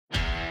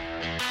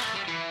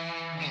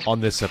On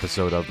this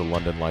episode of the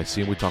London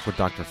Lyceum, we talk with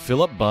Dr.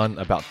 Philip Bunn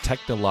about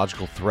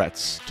technological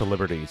threats to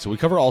liberty. So we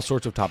cover all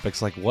sorts of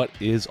topics like what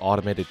is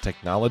automated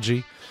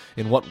technology,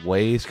 in what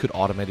ways could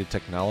automated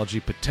technology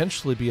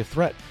potentially be a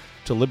threat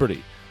to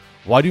liberty,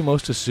 why do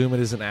most assume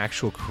it is an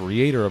actual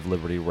creator of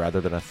liberty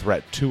rather than a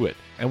threat to it,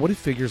 and what do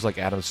figures like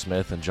Adam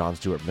Smith and John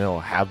Stuart Mill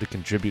have to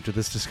contribute to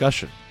this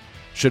discussion?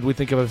 Should we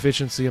think of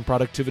efficiency and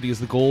productivity as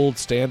the gold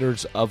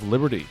standards of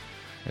liberty?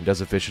 And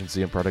does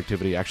efficiency and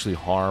productivity actually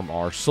harm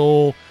our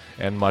soul?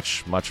 And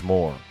much, much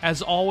more.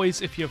 As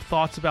always, if you have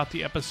thoughts about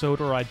the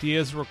episode or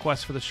ideas or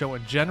requests for the show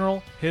in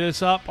general, hit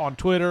us up on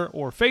Twitter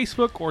or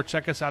Facebook, or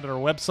check us out at our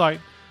website,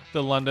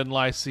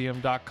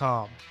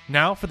 thelondonlyceum.com.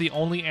 Now, for the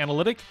only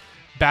analytic,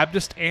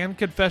 Baptist, and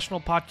confessional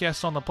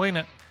podcast on the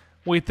planet,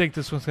 we think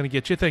this one's going to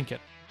get you thinking.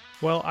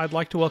 Well, I'd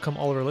like to welcome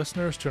all of our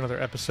listeners to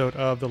another episode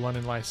of the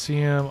London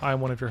Lyceum.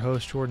 I'm one of your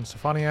hosts, Jordan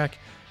Stefaniak,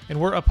 and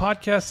we're a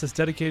podcast that's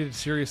dedicated to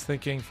serious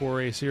thinking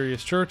for a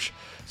serious church.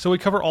 So we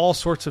cover all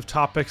sorts of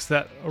topics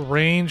that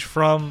range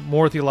from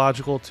more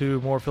theological to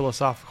more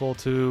philosophical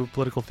to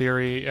political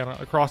theory and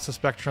across the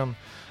spectrum,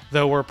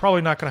 though we're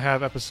probably not going to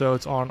have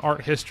episodes on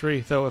art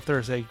history, though if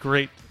there's a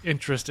great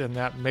interest in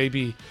that,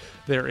 maybe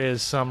there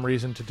is some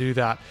reason to do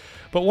that.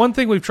 But one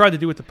thing we've tried to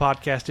do with the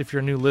podcast, if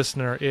you're a new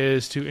listener,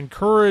 is to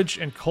encourage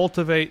and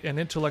cultivate an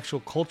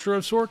intellectual culture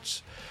of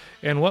sorts.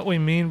 And what we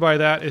mean by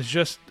that is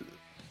just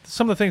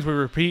some of the things we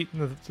repeat,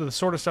 the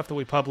sort of stuff that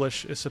we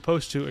publish is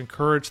supposed to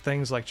encourage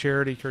things like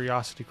charity,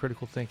 curiosity,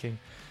 critical thinking,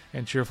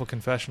 and cheerful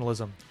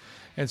confessionalism.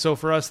 And so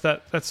for us,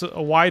 that's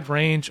a wide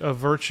range of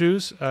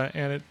virtues,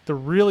 and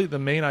the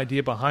main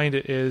idea behind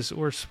it is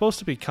we're supposed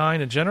to be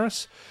kind and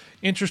generous,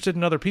 interested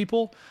in other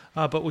people,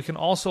 but we can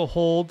also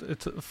hold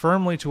it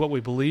firmly to what we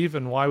believe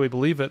and why we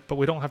believe it, but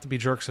we don't have to be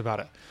jerks about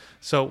it.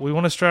 So we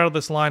want to straddle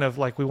this line of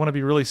we want to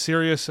be really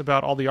serious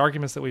about all the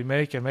arguments that we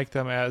make and make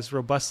them as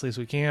robustly as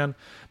we can,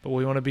 but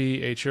we want to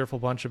be a cheerful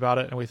bunch about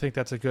it, and we think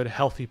that's a good,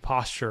 healthy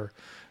posture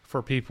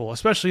for people.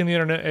 Especially in the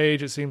internet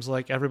age, it seems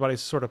like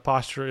everybody's sort of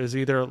posture is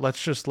either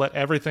let's just let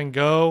everything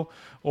go,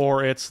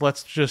 or it's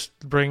let's just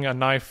bring a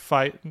knife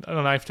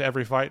to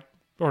every fight.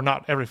 Or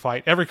not every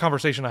fight. Every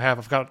conversation I have,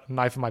 I've got a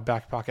knife in my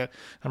back pocket.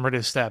 I'm ready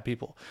to stab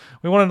people.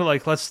 We wanted to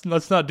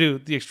let's not do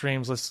the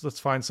extremes. Let's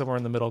find somewhere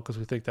in the middle because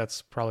we think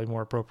that's probably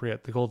more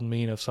appropriate, the golden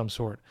mean of some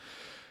sort.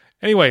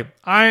 Anyway,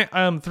 I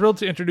am thrilled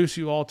to introduce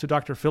you all to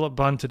Dr. Philip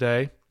Bunn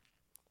today.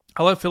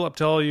 I'll let Philip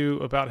tell you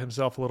about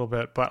himself a little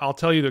bit, but I'll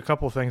tell you a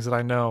couple of things that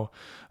I know.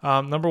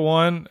 Number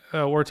one,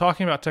 we're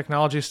talking about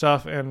technology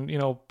stuff, and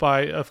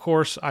of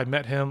course, I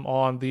met him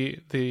on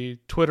the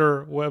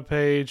Twitter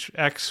webpage,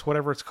 X,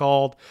 whatever it's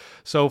called.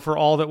 So for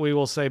all that we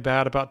will say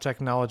bad about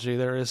technology,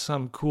 there is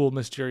some cool,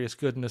 mysterious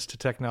goodness to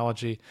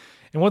technology.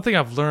 And one thing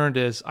I've learned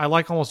is I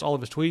like almost all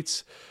of his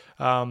tweets.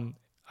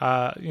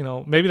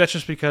 Maybe that's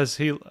just because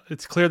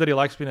it's clear that he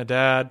likes being a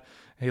dad.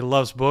 He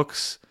loves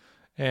books.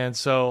 And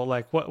so,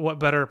 what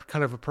better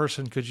kind of a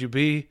person could you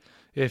be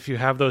if you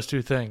have those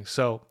two things?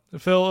 So,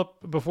 Philip,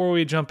 before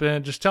we jump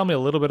in, just tell me a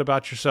little bit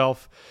about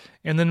yourself.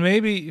 And then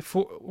maybe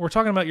we're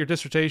talking about your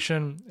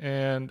dissertation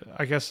and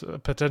I guess a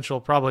potential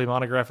probably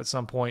monograph at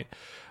some point,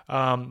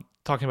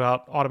 talking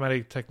about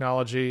automatic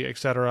technology, et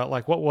cetera.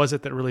 What was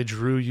it that really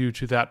drew you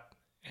to that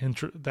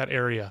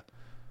area?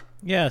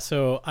 Yeah,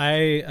 so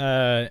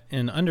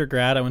in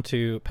undergrad, I went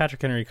to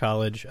Patrick Henry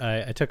College.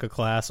 I took a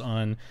class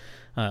on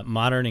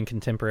modern and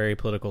contemporary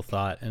political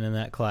thought, and in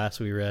that class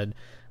we read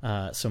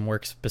some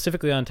work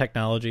specifically on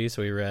technology.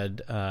 So we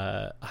read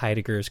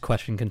Heidegger's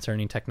Question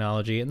Concerning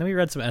Technology, and then we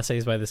read some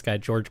essays by this guy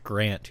George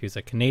Grant, who's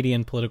a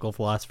Canadian political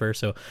philosopher.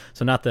 So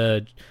not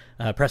the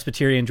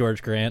Presbyterian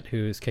George Grant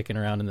who's kicking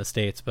around in the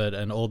States, but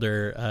an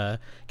older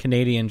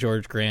Canadian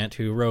George Grant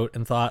who wrote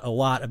and thought a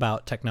lot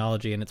about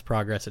technology and its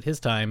progress at his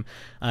time,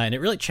 and it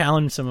really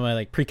challenged some of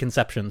my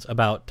preconceptions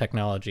about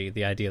technology.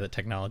 The idea that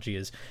technology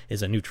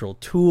is a neutral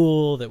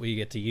tool that we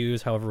get to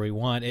use however we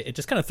want. It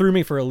just kind of threw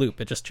me for a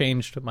loop. It just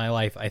changed my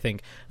life, I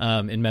think,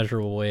 in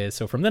measurable ways.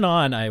 So from then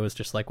on, I was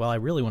just I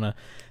really want to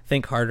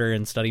think harder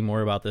and study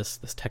more about this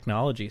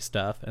technology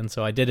stuff. And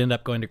so I did end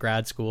up going to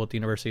grad school at the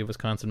University of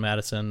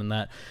Wisconsin-Madison, and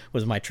that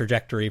was my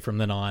trajectory from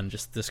then on,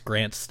 just this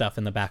Grant stuff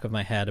in the back of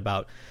my head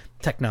about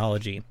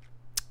technology.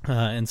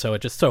 And so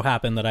it just so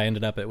happened that I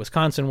ended up at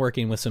Wisconsin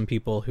working with some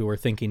people who were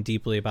thinking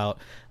deeply about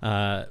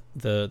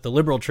the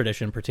liberal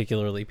tradition,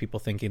 particularly people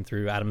thinking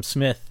through Adam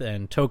Smith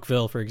and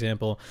Tocqueville, for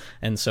example.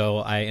 And so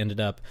I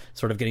ended up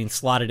sort of getting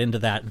slotted into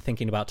that and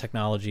thinking about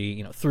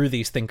technology, through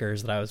these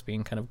thinkers that I was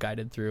being kind of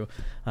guided through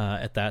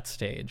at that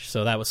stage.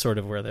 So that was sort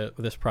of where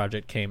this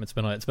project came. It's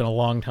been a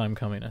long time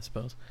coming, I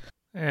suppose.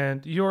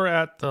 And you're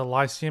at the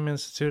Lyceum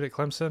Institute at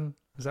Clemson?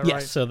 Is that right?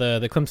 Yes, so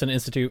the Clemson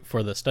Institute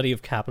for the Study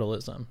of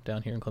Capitalism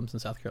down here in Clemson,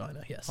 South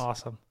Carolina, yes.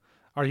 Awesome.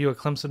 Are you a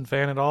Clemson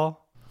fan at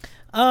all?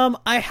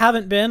 I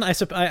haven't been.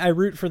 I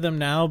root for them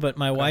now, but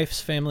my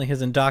wife's family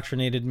has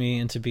indoctrinated me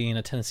into being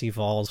a Tennessee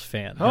Vols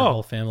fan. Her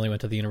whole family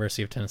went to the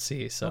University of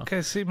Tennessee. So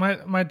okay, see,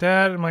 my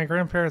dad and my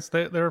grandparents,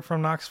 they're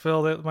from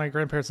Knoxville. My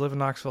grandparents live in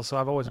Knoxville, so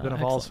I've always been a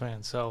Vols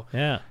fan. So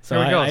yeah, so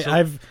there we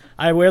go.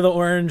 I wear the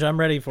orange. I'm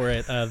ready for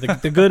it.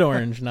 The good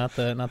orange, not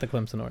the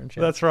Clemson orange.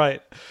 Yeah. That's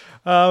right.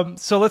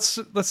 So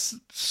let's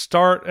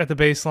start at the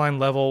baseline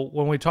level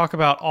when we talk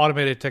about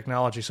automated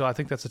technology. So I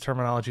think that's the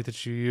terminology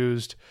that you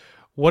used.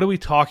 What are we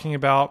talking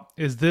about?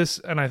 Is this,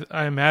 and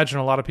I imagine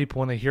a lot of people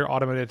when they hear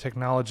automated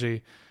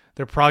technology,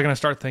 they're probably going to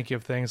start thinking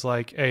of things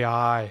like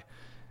AI.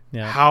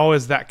 Yeah. How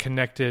is that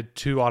connected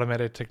to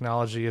automated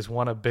technology? Is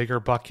one a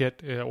bigger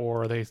bucket,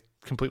 or are they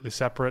completely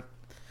separate?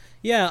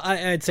 Yeah,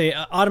 I'd say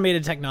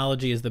automated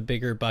technology is the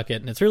bigger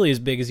bucket, and it's really as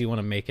big as you want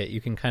to make it. You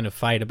can kind of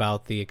fight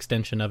about the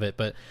extension of it,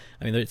 but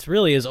I mean, it's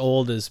really as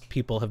old as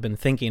people have been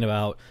thinking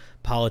about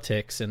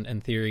politics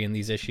and theory and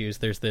these issues.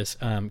 There's this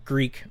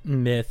Greek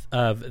myth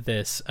of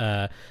this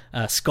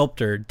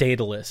sculptor,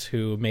 Daedalus,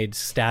 who made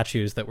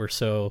statues that were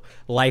so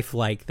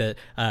lifelike that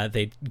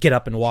they'd get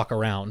up and walk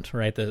around,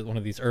 right? One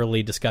of these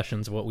early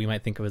discussions of what we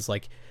might think of as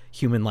like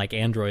human-like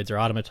androids or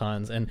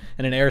automatons. And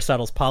in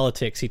Aristotle's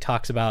Politics, he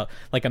talks about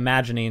like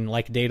imagining,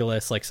 like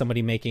Daedalus, like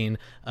somebody making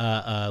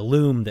a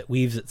loom that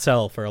weaves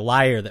itself or a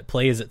lyre that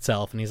plays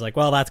itself. And he's like,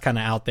 well, that's kind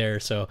of out there.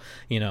 So,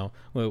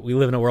 we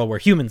live in a world where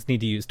humans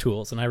need to use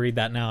tools. And I read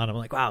that now and I'm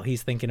like, wow,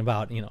 he's thinking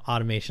about,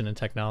 automation and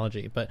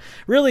technology. But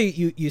really,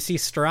 you see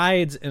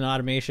strides in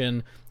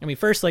automation. I mean,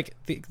 first, like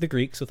the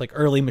Greeks with like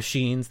early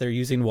machines, they're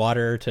using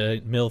water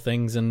to mill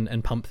things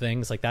and pump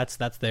things. Like that's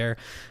there.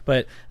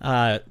 But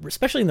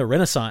especially in the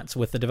Renaissance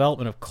with the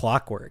development of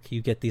clockwork,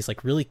 you get these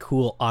like really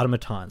cool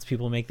automatons.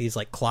 People make these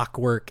like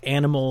clockwork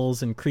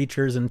animals and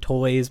creatures and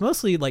toys,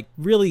 mostly like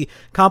really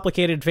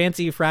complicated,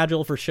 fancy,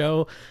 fragile for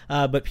show.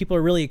 But people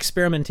are really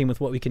experimenting with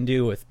what we can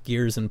do with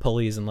gears and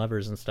pulleys and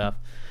levers and stuff.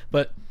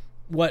 But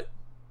what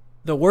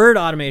the word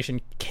automation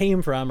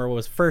came from or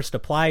was first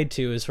applied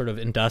to is sort of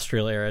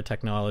industrial era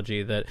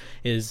technology that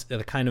is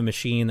the kind of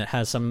machine that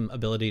has some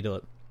ability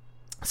to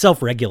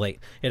self-regulate.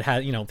 It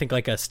has, think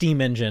like a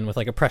steam engine with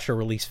like a pressure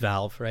release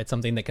valve, right?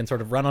 Something that can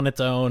sort of run on its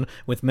own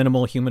with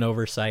minimal human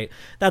oversight.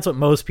 That's what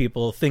most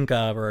people think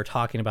of or are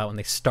talking about when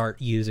they start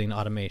using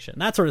automation.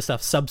 That sort of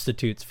stuff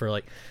substitutes for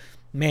like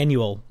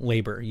manual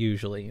labor,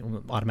 usually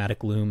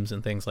automatic looms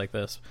and things like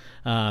this.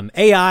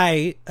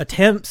 AI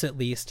attempts at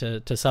least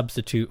to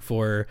substitute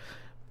for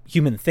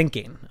human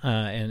thinking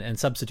and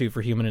substitute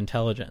for human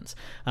intelligence.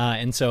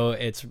 And so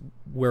it's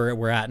where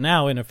we're at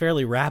now in a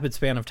fairly rapid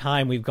span of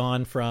time. We've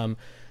gone from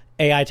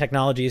AI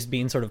technologies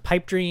being sort of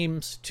pipe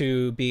dreams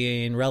to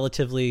being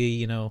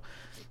relatively,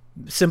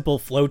 simple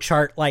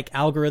flowchart like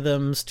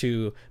algorithms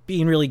to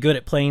being really good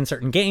at playing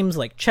certain games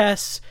like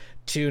chess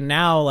to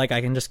now, like, I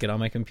can just get on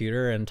my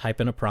computer and type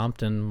in a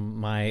prompt and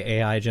my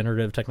AI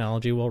generative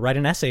technology will write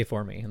an essay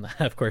for me. And that,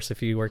 of course,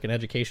 if you work in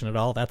education at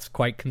all, that's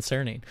quite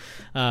concerning.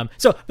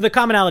 So the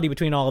commonality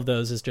between all of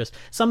those is just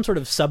some sort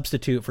of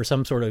substitute for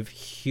some sort of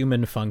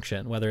human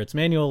function, whether it's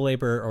manual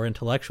labor or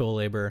intellectual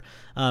labor.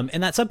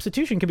 And that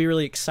substitution can be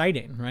really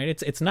exciting, right?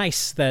 It's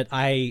nice that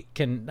I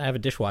have a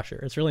dishwasher.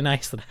 It's really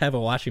nice that I have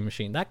a washing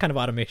machine. That kind of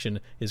automation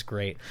is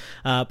great.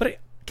 But it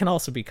can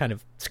also be kind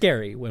of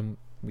scary when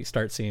we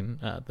start seeing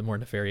the more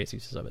nefarious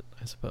uses of it,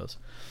 I suppose.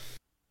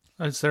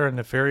 Is there a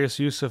nefarious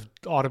use of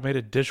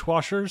automated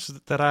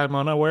dishwashers that I'm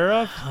unaware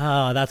of?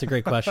 Oh, that's a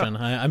great question.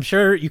 I'm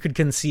sure you could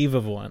conceive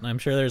of one. I'm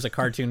sure there's a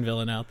cartoon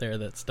villain out there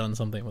that's done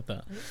something with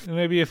that.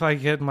 Maybe if I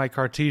get my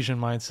Cartesian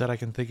mindset, I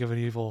can think of an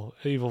evil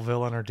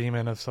villain or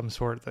demon of some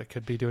sort that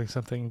could be doing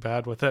something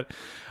bad with it.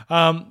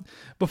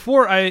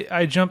 Before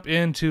I jump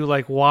into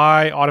like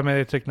why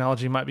automated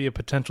technology might be a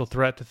potential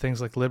threat to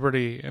things like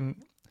liberty, and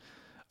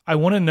I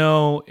want to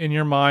know, in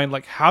your mind,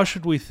 like, how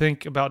should we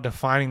think about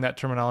defining that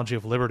terminology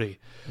of liberty?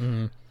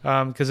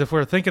 Because if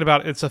we're thinking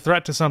about it's a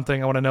threat to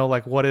something, I want to know,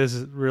 like, what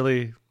is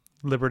really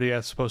liberty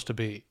as supposed to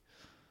be?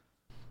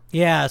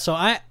 Yeah, so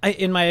I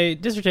in my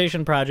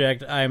dissertation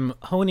project, I'm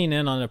honing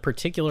in on a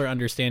particular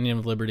understanding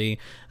of liberty.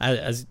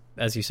 As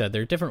you said,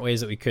 there are different ways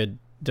that we could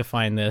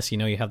define this.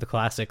 You have the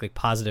classic like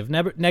positive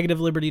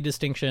negative liberty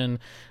distinction.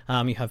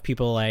 You have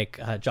people like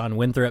John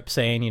Winthrop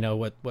saying,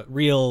 what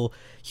real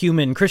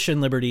human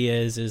Christian liberty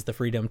is the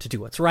freedom to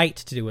do what's right,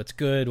 to do what's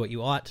good, what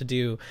you ought to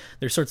do.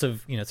 There's sorts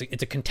of,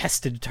 it's a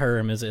contested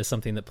term is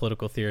something that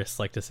political theorists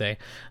like to say.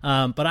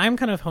 But I'm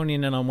kind of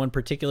honing in on one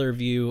particular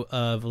view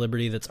of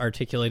liberty that's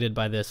articulated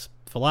by this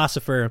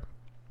philosopher,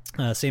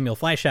 Samuel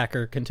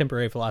Fleischacker,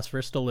 contemporary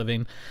philosopher, still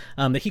living,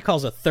 that he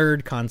calls a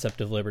third concept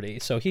of liberty.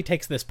 So he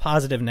takes this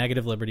positive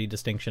negative liberty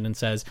distinction and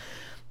says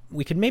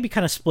we could maybe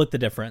kind of split the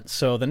difference.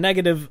 So the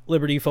negative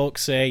liberty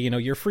folks say,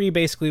 you're free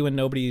basically when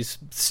nobody's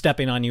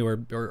stepping on you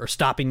or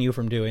stopping you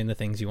from doing the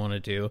things you want to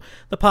do.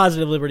 The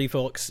positive liberty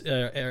folks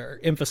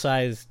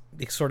emphasize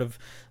the sort of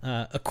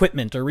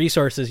equipment or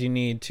resources you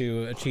need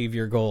to achieve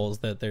your goals,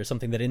 that there's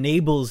something that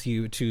enables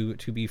you to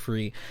be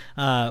free.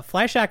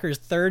 Fleischhacker's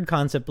third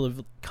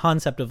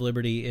concept of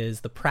liberty is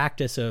the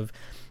practice of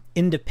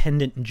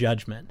independent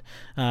judgment,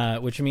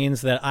 which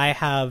means that I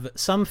have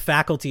some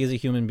faculty as a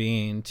human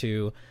being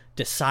to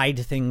decide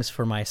things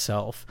for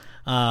myself.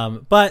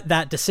 But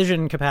that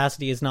decision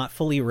capacity is not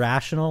fully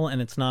rational,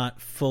 and it's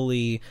not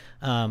fully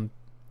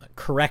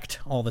correct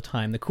all the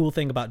time. The cool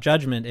thing about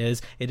judgment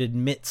is it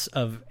admits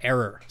of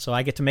error. So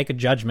I get to make a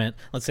judgment.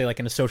 Let's say like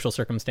in a social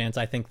circumstance,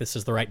 I think this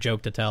is the right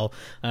joke to tell,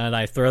 and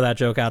I throw that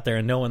joke out there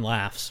and no one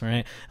laughs,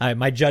 right?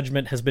 My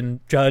judgment has been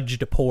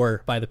judged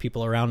poor by the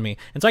people around me.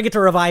 And so I get to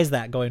revise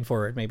that going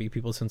forward. Maybe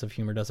people's sense of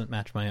humor doesn't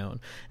match my own.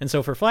 And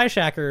so for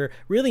Flyshacker,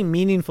 really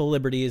meaningful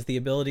liberty is the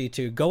ability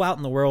to go out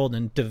in the world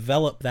and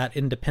develop that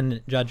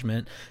independent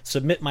judgment,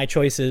 submit my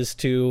choices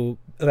to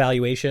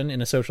evaluation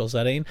in a social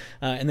setting,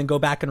 and then go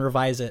back and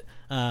revise it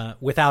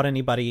without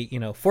anybody,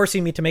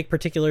 forcing me to make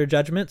particular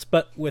judgments,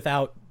 but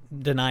without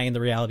denying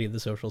the reality of the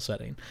social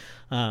setting.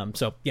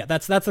 So yeah,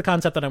 that's the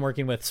concept that I'm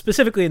working with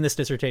specifically in this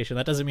dissertation.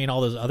 That doesn't mean all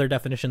those other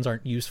definitions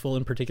aren't useful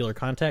in particular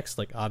contexts.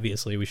 Like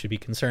obviously we should be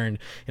concerned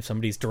if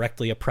somebody's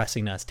directly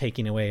oppressing us,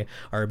 taking away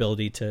our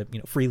ability to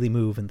freely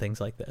move and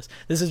things like this.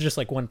 This is just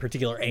like one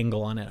particular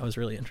angle on it I was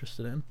really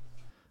interested in.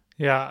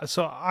 Yeah,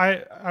 so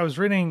I was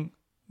reading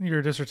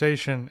your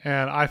dissertation,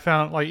 and I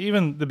found like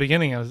even the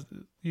beginning was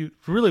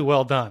really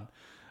well done,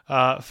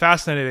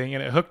 fascinating,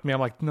 and it hooked me.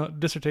 I'm like, no,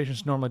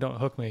 dissertations normally don't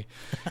hook me.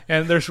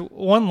 And there's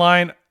one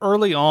line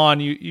early on,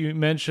 you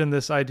mentioned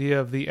this idea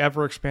of the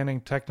ever expanding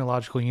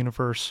technological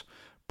universe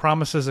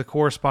promises a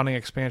corresponding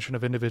expansion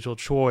of individual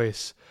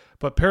choice,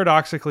 but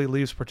paradoxically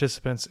leaves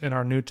participants in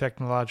our new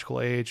technological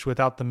age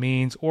without the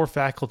means or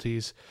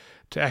faculties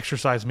to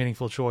exercise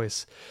meaningful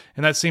choice.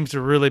 And that seems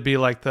to really be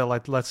like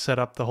let's set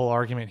up the whole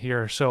argument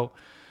here. So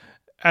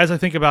as I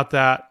think about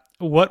that,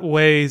 what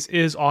ways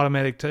is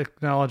automated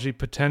technology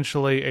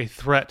potentially a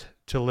threat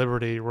to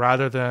liberty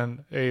rather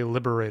than a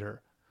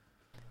liberator?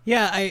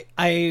 Yeah,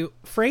 I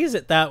phrase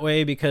it that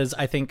way because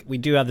I think we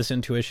do have this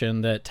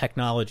intuition that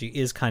technology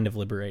is kind of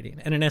liberating.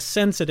 And in a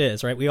sense it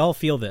is, right? We all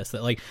feel this,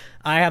 that like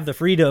I have the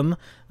freedom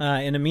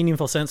in a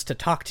meaningful sense to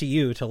talk to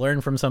you, to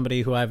learn from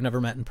somebody who I've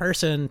never met in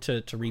person,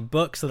 to read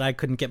books that I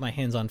couldn't get my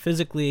hands on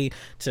physically,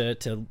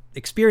 to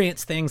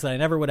experience things that I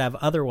never would have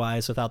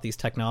otherwise without these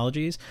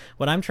technologies.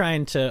 What I'm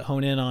trying to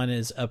hone in on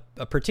is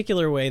a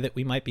particular way that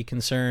we might be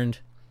concerned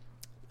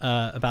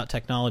about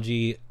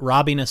technology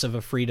robbing us of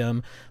a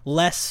freedom,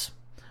 less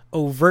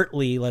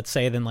overtly, let's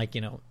say, than like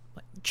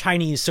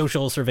Chinese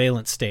social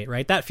surveillance state,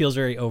 right? That feels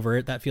very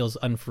overt. That feels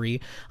unfree.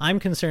 I'm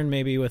concerned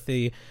maybe with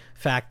the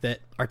fact that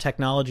our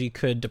technology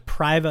could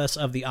deprive us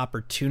of the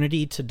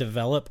opportunity to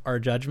develop our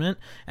judgment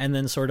and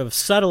then sort of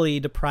subtly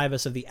deprive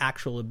us of the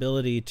actual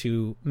ability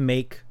to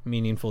make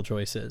meaningful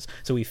choices.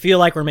 So we feel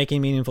like we're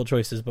making meaningful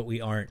choices, but we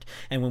aren't.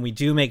 And when we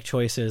do make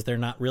choices, they're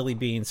not really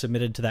being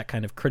submitted to that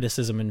kind of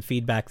criticism and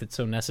feedback that's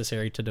so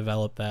necessary to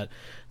develop that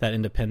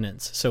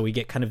independence. So we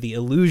get kind of the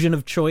illusion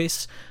of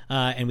choice,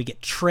 and we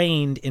get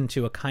trained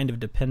into a kind of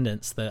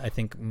dependence that I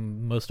think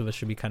most of us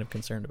should be kind of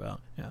concerned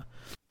about. Yeah.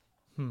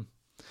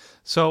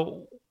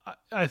 So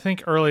I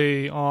think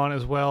early on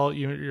as well,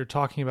 you're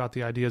talking about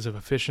the ideas of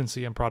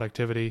efficiency and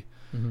productivity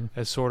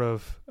as sort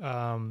of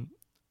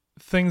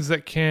things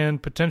that can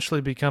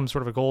potentially become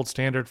sort of a gold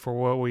standard for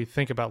what we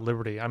think about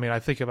liberty. I mean, I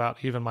think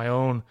about even my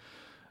own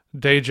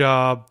day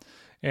job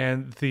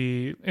and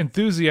the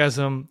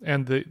enthusiasm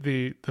and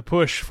the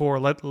push for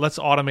let's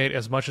automate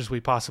as much as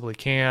we possibly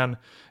can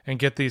and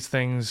get these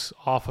things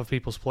off of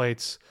people's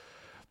plates.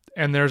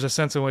 And there's a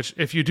sense in which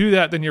if you do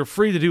that, then you're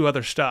free to do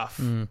other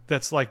stuff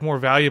that's like more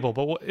valuable.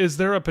 But is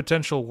there a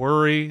potential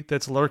worry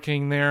that's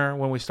lurking there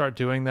when we start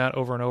doing that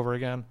over and over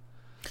again?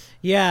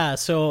 Yeah,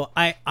 so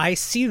I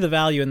see the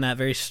value in that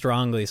very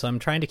strongly. So I'm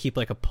trying to keep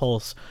like a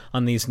pulse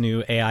on these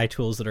new AI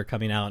tools that are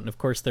coming out. And of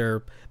course, there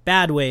are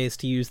bad ways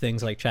to use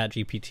things like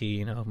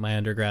ChatGPT. My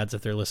undergrads,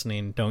 if they're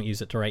listening, don't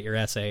use it to write your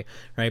essay,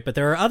 right? But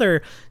there are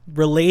other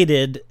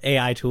related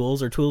AI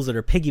tools or tools that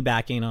are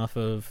piggybacking off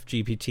of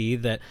GPT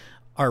that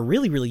are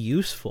really, really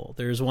useful.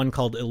 There's one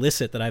called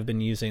Elicit that I've been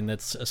using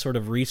that's a sort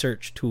of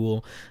research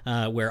tool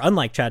where,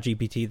 unlike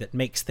ChatGPT that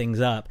makes things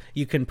up,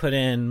 you can put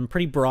in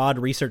pretty broad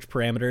research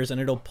parameters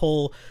and it'll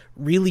pull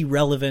really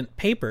relevant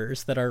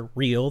papers that are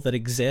real, that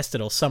exist.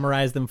 It'll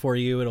summarize them for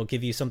you. It'll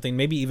give you something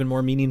maybe even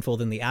more meaningful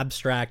than the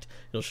abstract.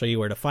 It'll show you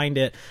where to find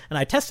it. And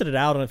I tested it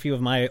out on a few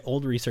of my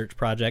old research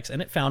projects,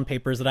 and it found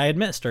papers that I had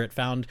missed, or it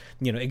found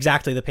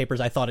exactly the papers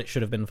I thought it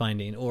should have been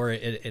finding, or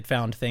it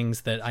found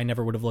things that I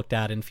never would have looked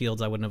at in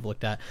fields I wouldn't have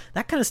looked at.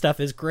 That kind of stuff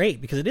is great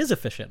because it is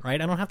efficient,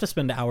 right? I don't have to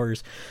spend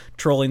hours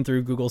trolling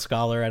through Google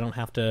Scholar. I don't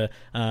have to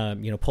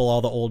pull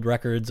all the old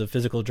records of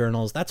physical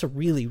journals. That's a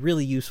really,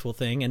 really useful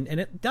thing, and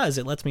it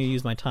lets me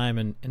use my time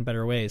in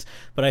better ways.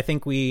 But I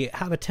think we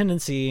have a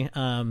tendency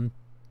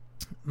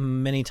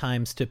many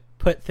times to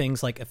put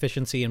things like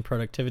efficiency and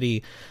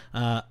productivity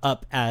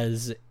up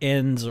as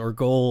ends or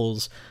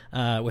goals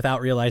without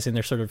realizing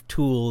they're sort of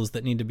tools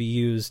that need to be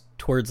used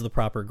towards the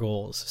proper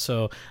goals.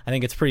 So I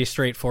think it's pretty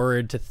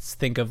straightforward to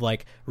think of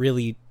like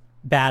really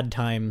bad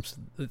times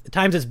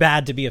it's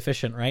bad to be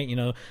efficient, right?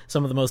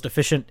 Some of the most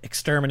efficient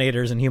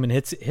exterminators in human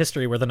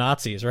history were the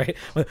Nazis, right?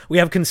 We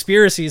have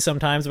conspiracies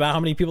sometimes about how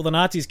many people the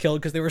Nazis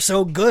killed because they were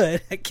so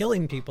good at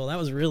killing people. That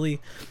was really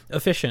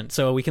efficient.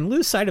 So we can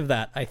lose sight of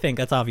that. I think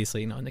that's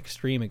obviously an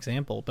extreme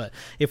example, but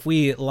if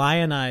we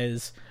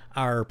lionize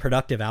our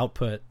productive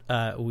output,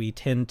 we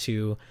tend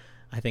to,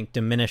 I think,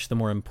 diminish the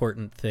more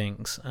important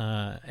things.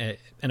 And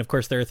of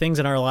course, there are things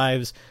in our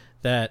lives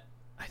that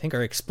I think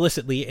are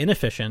explicitly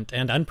inefficient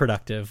and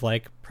unproductive,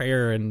 like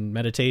prayer and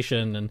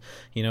meditation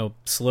and,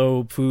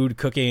 slow food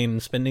cooking,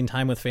 spending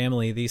time with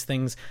family. These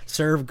things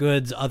serve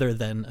goods other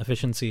than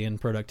efficiency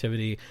and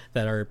productivity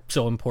that are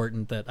so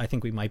important that I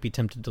think we might be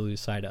tempted to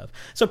lose sight of.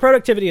 So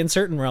productivity in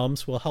certain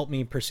realms will help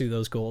me pursue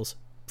those goals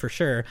for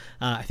sure.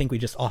 I think we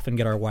just often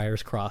get our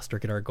wires crossed or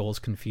get our goals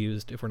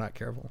confused if we're not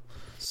careful.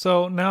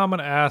 So now I'm going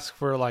to ask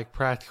for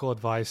practical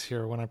advice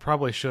here when I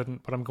probably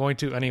shouldn't, but I'm going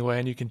to anyway,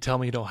 and you can tell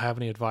me you don't have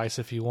any advice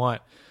if you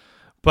want.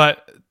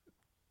 But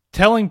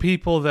telling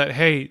people that,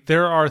 hey,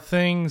 there are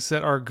things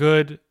that are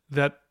good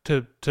that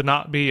to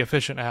not be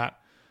efficient at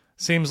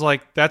seems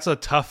like that's a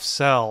tough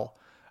sell.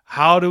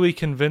 How do we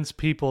convince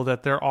people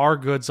that there are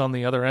goods on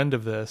the other end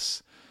of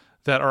this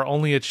that are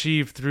only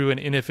achieved through an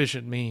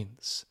inefficient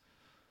means?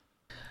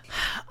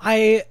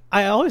 I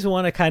always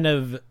want to kind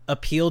of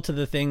appeal to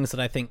the things that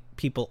I think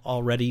people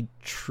already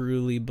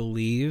truly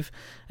believe.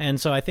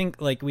 And so I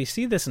think we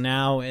see this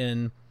now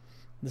in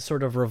the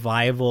sort of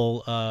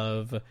revival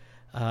of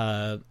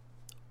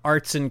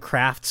arts and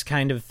crafts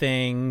kind of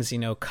things,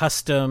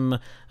 custom,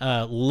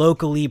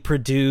 locally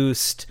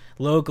produced,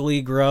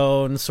 locally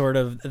grown,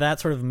 that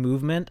sort of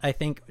movement, I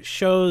think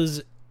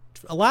shows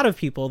a lot of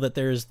people that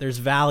there's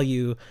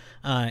value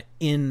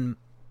in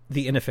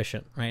the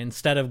inefficient, right?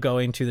 Instead of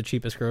going to the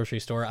cheapest grocery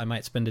store, I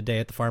might spend a day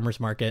at the farmer's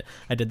market.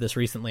 I did this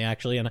recently,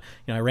 actually, and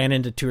I ran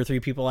into 2 or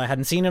 3 people I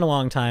hadn't seen in a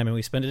long time, and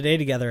we spent a day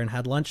together and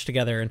had lunch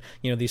together, and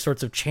these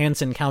sorts of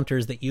chance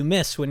encounters that you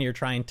miss when you're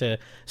trying to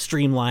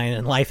streamline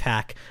and life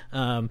hack,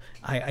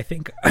 I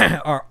think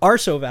are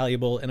so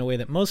valuable in a way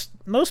that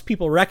most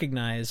people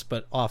recognize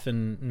but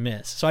often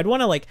miss. So I'd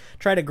want to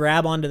try to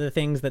grab onto the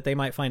things that they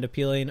might find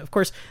appealing. Of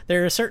course,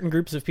 there are certain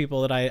groups of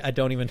people that I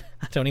don't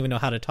even know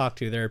how to talk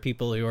to. There are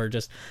people who are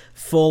just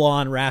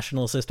full-on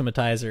rational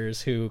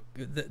systematizers who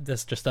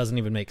this just doesn't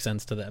even make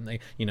sense to them.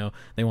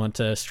 They want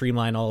to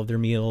streamline all of their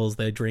meals.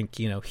 They drink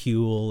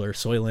Huel or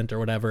Soylent or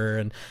whatever,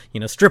 and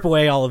strip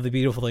away all of the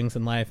beautiful things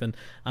in life. And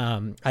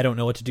I don't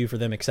know what to do for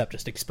them except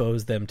just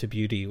expose them to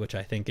beauty, which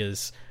I think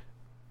is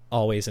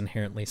always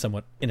inherently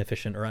somewhat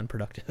inefficient or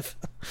unproductive.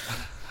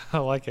 I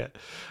like it.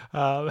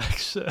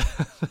 It's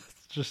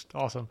just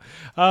awesome.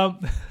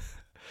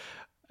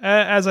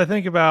 As I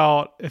think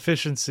about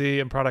efficiency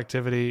and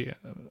productivity,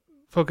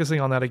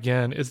 focusing on that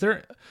again,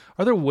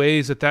 are there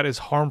ways that is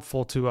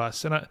harmful to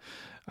us? And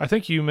I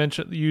think you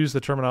used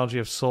the terminology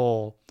of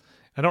soul.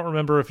 I don't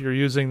remember if you're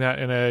using that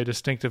in a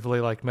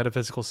distinctively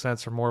metaphysical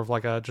sense or more of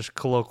a just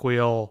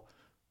colloquial,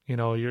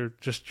 your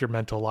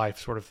mental life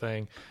sort of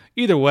thing.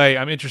 Either way,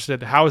 I'm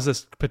interested. How is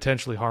this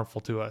potentially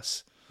harmful to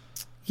us?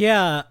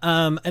 Yeah,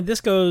 and this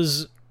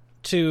goes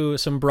to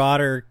some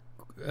broader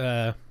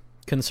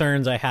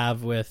concerns I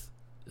have with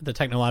the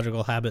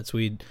technological habits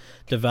we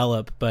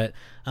develop, but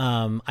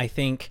I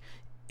think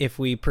if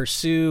we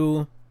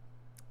pursue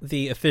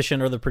the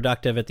efficient or the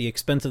productive at the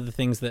expense of the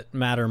things that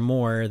matter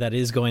more, that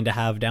is going to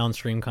have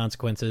downstream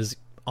consequences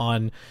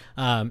on,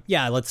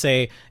 let's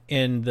say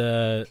in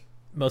the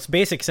most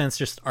basic sense,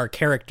 just our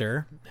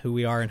character, who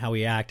we are and how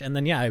we act. And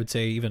then, I would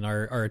say even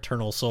our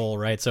eternal soul,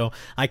 right? So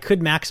I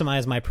could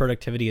maximize my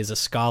productivity as a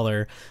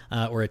scholar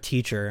or a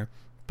teacher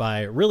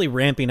by really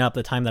ramping up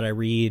the time that I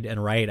read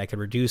and write. I could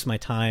reduce my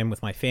time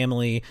with my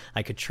family.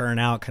 I could churn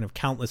out kind of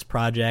countless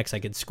projects. I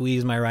could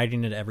squeeze my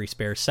writing into every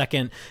spare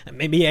second.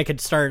 Maybe I could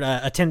start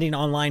attending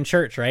online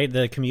church, right?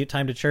 The commute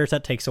time to church,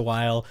 that takes a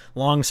while.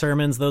 Long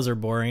sermons, those are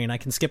boring. I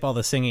can skip all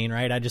the singing,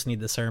 right? I just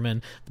need the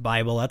sermon, the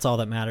Bible, that's all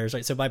that matters,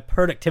 right? So by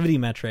productivity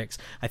metrics,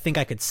 I think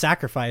I could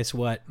sacrifice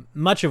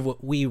much of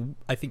what we,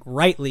 I think,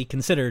 rightly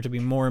consider to be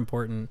more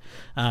important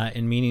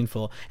and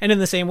meaningful. And in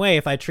the same way,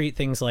 if I treat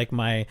things like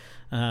my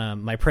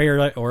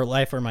prayer or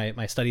life or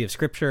my study of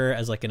scripture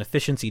as an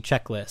efficiency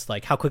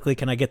checklist, how quickly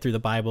can I get through the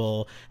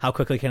Bible? How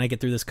quickly can I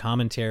get through this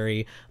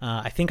commentary?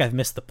 I think I've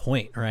missed the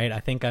point, right? I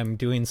think I'm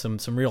doing some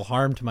real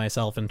harm to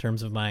myself in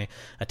terms of my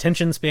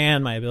attention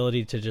span, my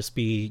ability to just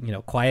be,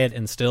 quiet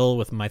and still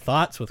with my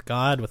thoughts, with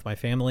God, with my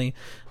family.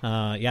 So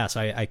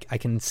I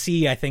can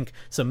see, I think,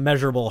 some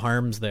measurable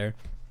harms there.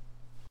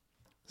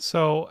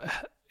 So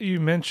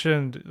you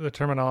mentioned the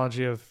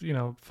terminology of,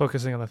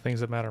 focusing on the things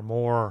that matter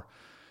more.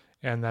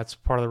 And that's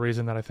part of the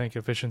reason that I think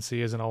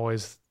efficiency isn't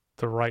always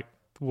the right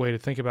way to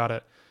think about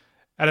it.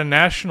 At a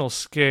national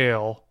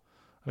scale,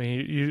 I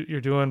mean,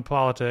 you're doing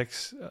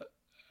politics.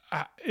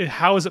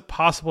 How is it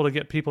possible to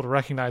get people to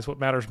recognize what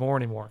matters more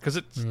anymore?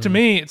 Because to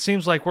me, it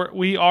seems like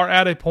we are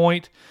at a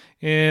point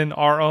in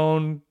our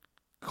own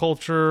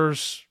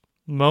culture's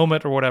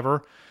moment or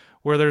whatever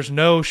where there's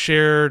no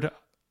shared,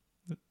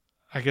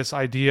 I guess,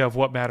 idea of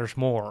what matters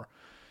more.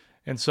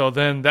 And so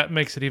then that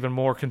makes it even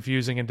more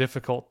confusing and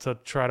difficult to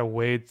try to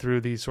wade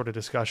through these sort of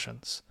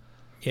discussions.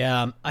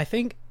 Yeah, I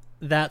think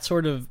that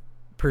sort of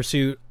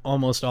pursuit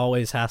almost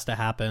always has to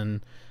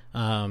happen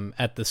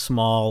at the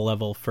small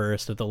level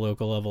first, at the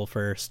local level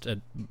first, at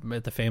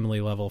the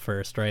family level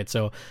first, right?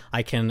 So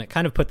I can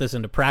kind of put this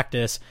into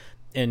practice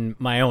in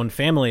my own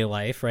family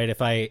life, right?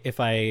 If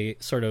I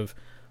sort of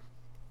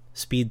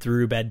speed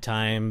through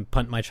bedtime,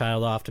 punt my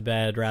child off to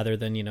bed rather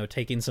than,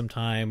 taking some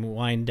time,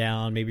 wind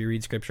down, maybe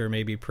read scripture,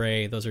 maybe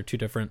pray. Those are two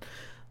different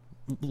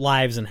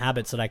lives and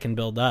habits that I can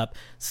build up.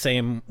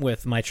 Same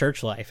with my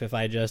church life. If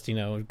I just,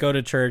 go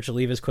to church,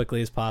 leave as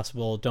quickly as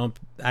possible, don't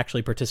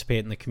actually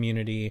participate in the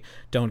community,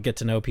 don't get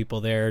to know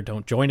people there,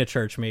 don't join a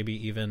church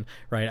maybe even,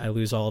 right? I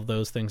lose all of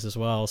those things as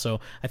well.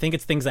 So I think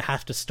it's things that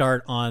have to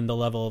start on the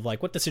level of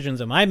like, what decisions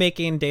am I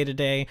making day to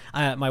day?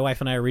 My wife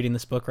and I are reading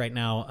this book right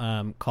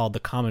now called The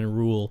Common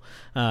Rule,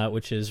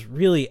 which is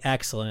really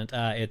excellent.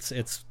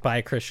 It's by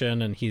a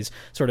Christian, and he's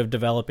sort of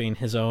developing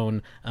his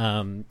own,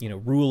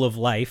 rule of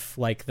life,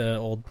 like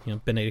the old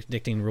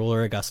Benedictine rule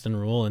or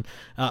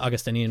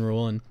Augustinian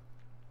rule,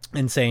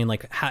 and saying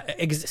like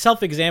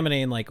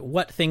self-examining like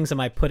what things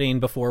am I putting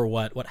before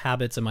what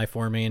habits am I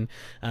forming,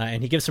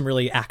 and he gives some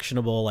really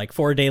actionable like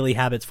 4 daily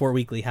habits, 4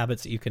 weekly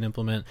habits that you can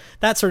implement.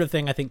 That sort of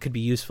thing I think could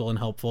be useful and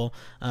helpful.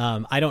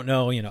 I don't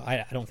know,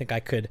 I don't think I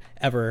could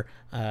ever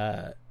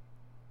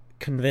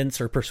convince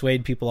or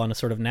persuade people on a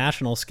sort of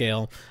national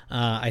scale.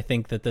 I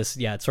think that this,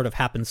 it sort of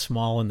happens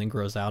small and then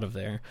grows out of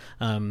there.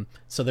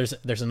 So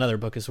there's another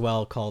book as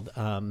well called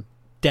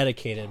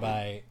Dedicated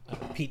by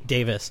Pete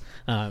Davis.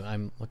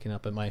 I'm looking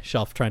up at my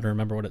shelf trying to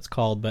remember what it's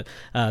called, but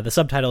the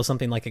subtitle is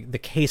something like The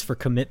Case for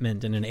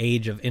Commitment in an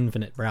Age of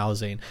Infinite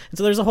Browsing. And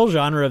so there's a whole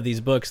genre of these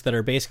books that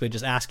are basically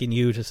just asking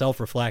you to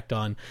self-reflect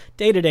on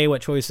day-to-day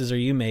what choices are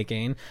you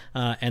making,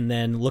 and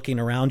then looking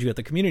around you at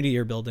the community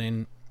you're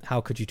building, how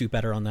could you do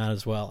better on that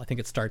as well? I think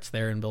it starts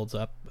there and builds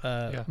up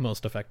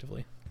most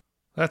effectively.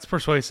 That's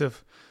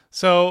persuasive.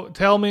 So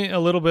tell me a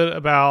little bit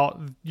about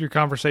your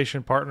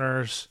conversation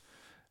partners.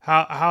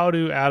 How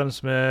do Adam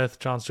Smith,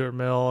 John Stuart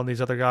Mill, and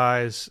these other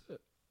guys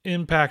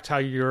impact how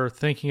you're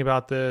thinking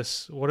about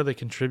this? What are they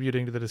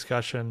contributing to the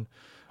discussion?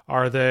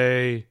 Are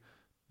they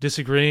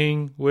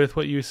disagreeing with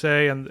what you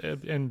say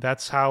and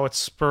that's how it's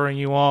spurring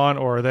you on,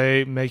 or are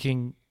they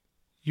making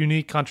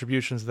unique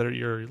contributions that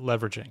you're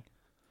leveraging?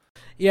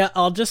 Yeah,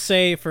 I'll just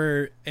say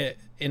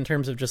in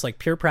terms of just like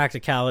pure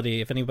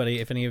practicality, if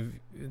any of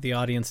the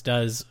audience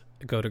does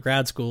go to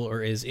grad school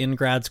or is in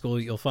grad school,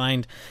 you'll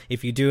find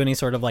if you do any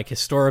sort of like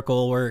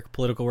historical work,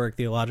 political work,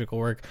 theological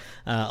work,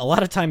 a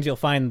lot of times you'll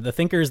find the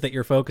thinkers that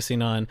you're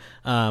focusing on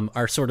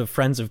are sort of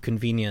friends of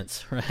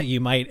convenience, right? You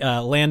might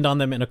land on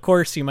them in a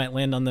course, you might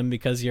land on them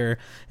because your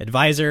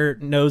advisor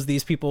knows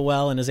these people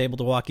well and is able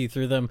to walk you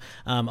through them.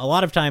 A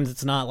lot of times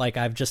it's not like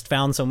I've just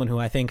found someone who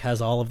I think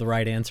has all of the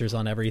right answers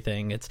on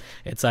everything.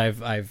 It's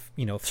I've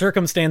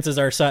circumstances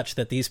are such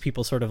that these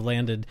people sort of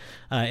landed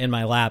in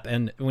my lap,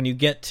 and when you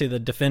get to the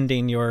defending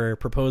your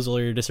proposal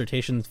or your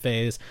dissertation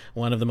phase,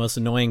 one of the most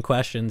annoying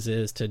questions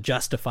is to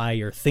justify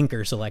your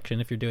thinker selection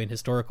if you're doing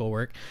historical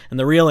work. And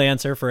the real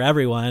answer for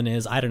everyone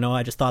is, I don't know,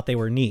 I just thought they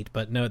were neat.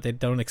 But no, they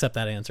don't accept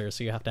that answer,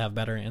 so you have to have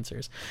better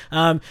answers.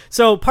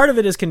 So part of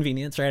it is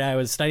convenience, right? I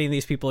was studying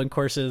these people in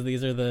courses.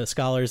 These are the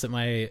scholars that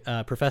my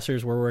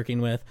professors were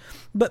working with.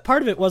 But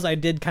part of it was I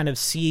did kind of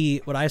see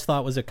what I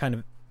thought was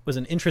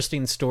an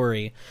interesting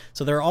story.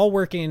 So they're all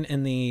working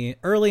in the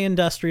early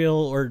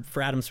industrial, or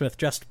for Adam Smith,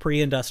 just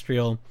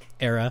pre-industrial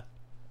era,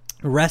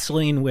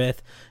 wrestling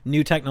with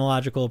new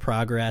technological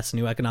progress,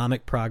 new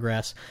economic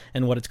progress,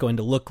 and what it's going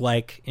to look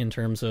like in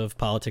terms of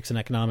politics and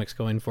economics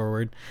going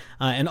forward.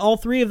 And all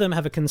three of them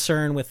have a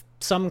concern with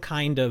some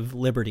kind of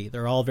liberty.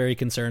 They're all very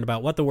concerned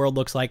about what the world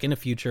looks like in a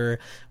future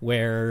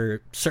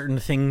where certain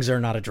things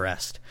are not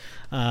addressed.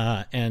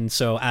 And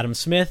so Adam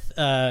Smith,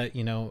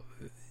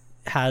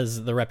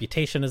 has the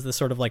reputation as this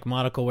sort of like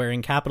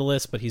monocle-wearing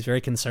capitalist, but he's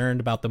very concerned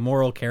about the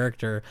moral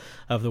character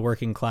of the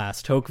working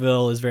class.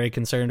 Tocqueville is very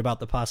concerned about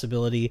the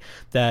possibility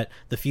that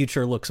the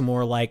future looks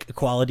more like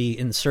equality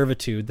in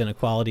servitude than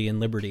equality in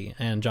liberty.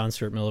 And John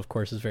Stuart Mill, of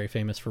course, is very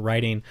famous for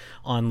writing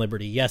on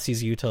liberty. Yes,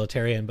 he's a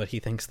utilitarian, but he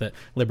thinks that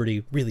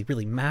liberty really,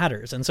 really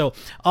matters. And so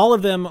all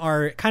of them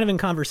are kind of in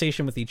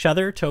conversation with each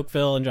other.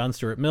 Tocqueville and John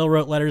Stuart Mill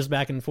wrote letters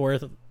back and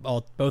forth.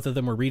 Both of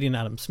them were reading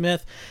Adam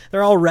Smith.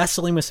 They're all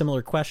wrestling with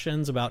similar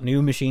questions about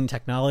new machine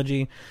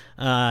technology.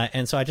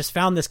 And so I just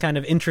found this kind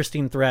of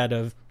interesting thread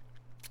of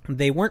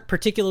they weren't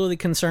particularly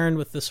concerned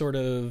with the sort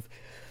of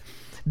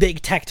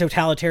big tech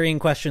totalitarian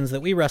questions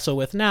that we wrestle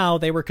with now.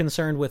 They were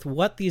concerned with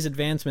what these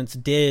advancements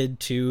did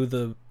to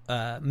the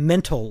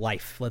mental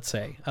life, let's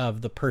say,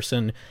 of the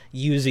person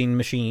using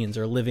machines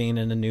or living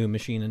in a new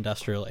machine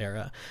industrial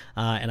era.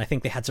 And I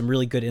think they had some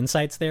really good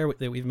insights there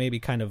that we've maybe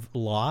kind of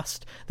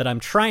lost, that I'm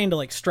trying to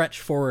like stretch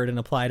forward and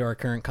apply to our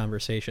current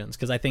conversations.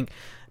 Because I think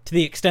to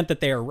the extent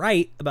that they are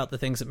right about the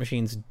things that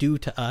machines do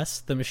to us,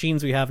 the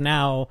machines we have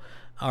now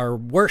are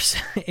worse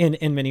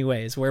in many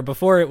ways, where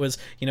before it was,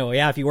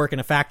 if you work in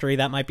a factory,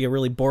 that might be a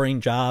really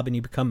boring job and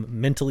you become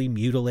mentally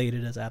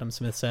mutilated, as Adam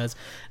Smith says.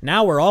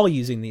 Now we're all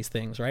using these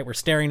things, right? We're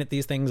staring at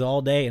these things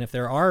all day. And if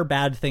there are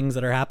bad things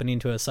that are happening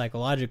to us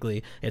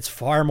psychologically, it's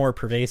far more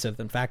pervasive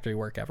than factory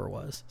work ever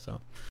was.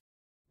 So.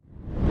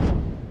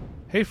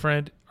 Hey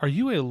friend, are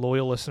you a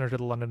loyal listener to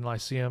the London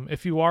Lyceum?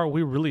 If you are,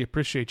 we really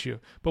appreciate you.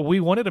 But we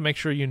wanted to make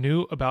sure you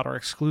knew about our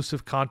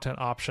exclusive content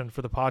option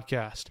for the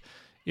podcast.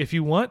 If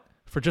you want,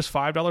 for just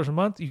 $5 a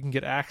month, you can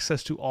get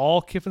access to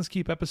all Kiffin's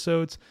Keep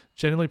episodes,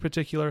 Genuinely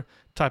Particular,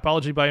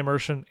 Typology by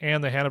Immersion,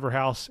 and The Hanover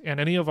House, and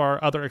any of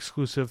our other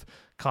exclusive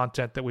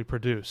content that we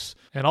produce.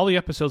 And all the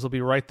episodes will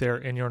be right there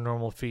in your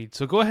normal feed.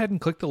 So go ahead and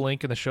click the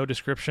link in the show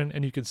description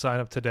and you can sign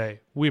up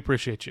today. We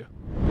appreciate you.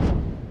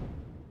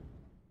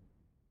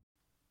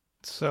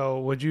 So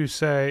would you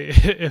say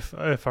if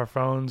our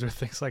phones or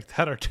things like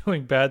that are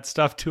doing bad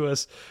stuff to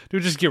us, do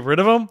we just get rid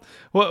of them?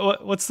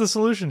 What's the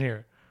solution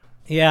here?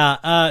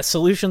 Yeah,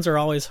 solutions are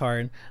always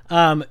hard.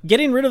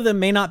 Getting rid of them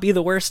may not be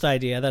the worst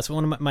idea. That's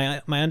one of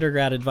my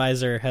undergrad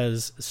advisor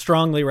has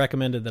strongly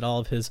recommended that all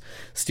of his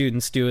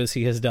students do as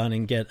he has done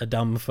and get a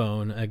dumb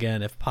phone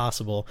again, if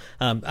possible.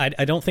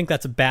 I don't think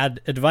that's bad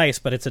advice,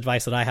 but it's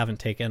advice that I haven't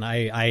taken.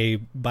 I,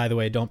 by the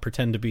way, don't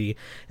pretend to be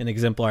an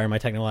exemplar in my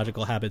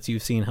technological habits.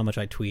 You've seen how much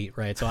I tweet,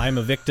 right? So I'm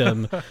a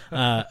victim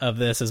of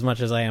this as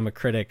much as I am a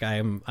critic.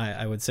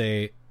 I would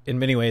say, in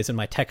many ways, in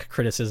my tech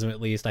criticism at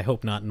least, I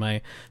hope not in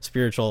my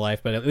spiritual life,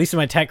 but at least in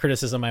my tech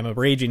criticism, I'm a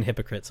raging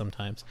hypocrite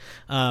sometimes.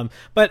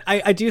 But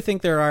I do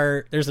think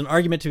there's an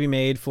argument to be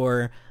made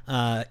for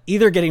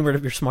either getting rid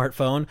of your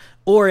smartphone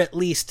or at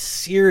least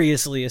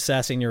seriously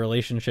assessing your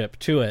relationship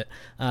to it.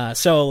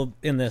 So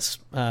in this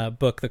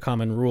book, The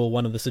Common Rule,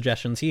 one of the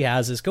suggestions he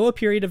has is go a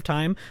period of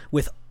time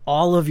with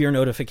all of your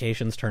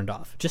notifications turned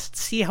off. Just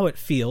see how it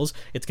feels.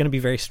 It's going to be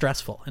very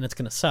stressful and it's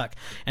going to suck.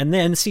 And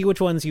then see which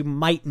ones you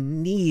might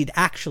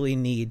actually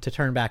need to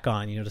turn back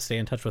on, to stay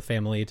in touch with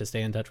family, to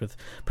stay in touch with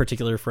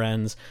particular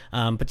friends.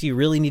 But do you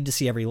really need to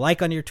see every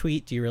like on your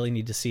tweet? Do you really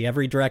need to see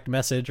every direct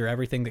message or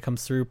everything that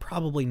comes through?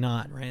 Probably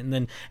not, right?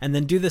 And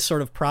then do this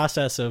sort of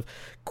process of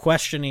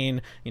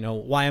questioning,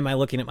 why am I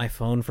looking at my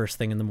phone first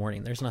thing in the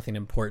morning? There's nothing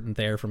important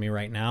there for me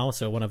right now.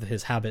 So one of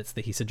his habits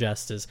that he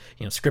suggests is,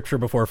 scripture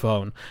before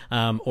phone.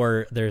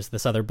 Or there's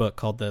this other book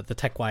called the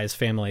Tech Wise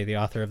Family. The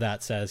author of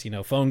that says,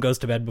 phone goes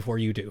to bed before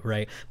you do,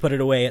 right? Put it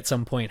away at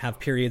some point, have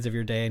periods of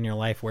your day in your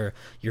life where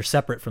you're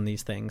separate from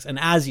these things. And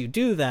as you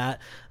do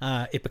that,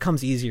 it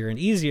becomes easier and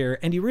easier.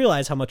 And you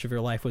realize how much of your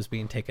life was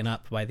being taken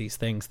up by these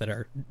things that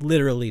are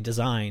literally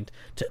designed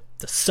to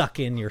suck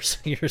in your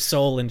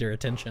soul and your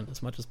attention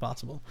as much as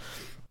possible.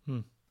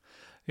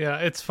 Yeah,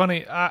 it's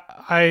funny.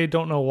 I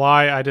don't know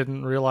why I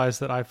didn't realize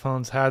that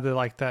iPhones had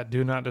that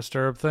do not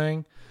disturb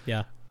thing.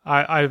 Yeah.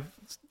 I've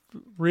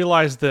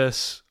realized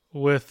this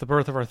with the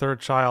birth of our third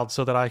child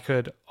so that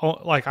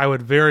I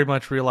would very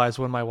much realize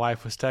when my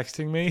wife was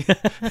texting me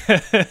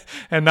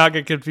and not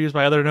get confused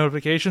by other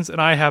notifications. And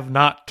I have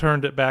not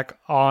turned it back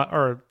on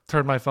or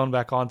turned my phone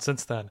back on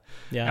since then.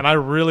 Yeah. And I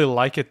really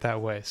like it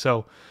that way.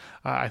 So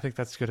I think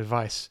that's good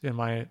advice in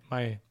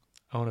my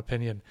own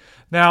opinion.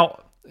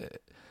 Now,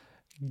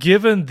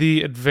 given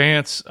the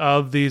advance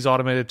of these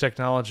automated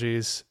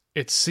technologies,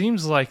 it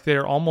seems like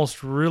they're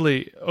almost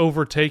really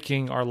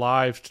overtaking our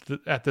lives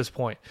at this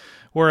point.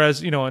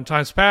 Whereas, in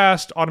times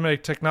past,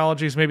 automated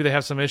technologies, maybe they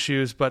have some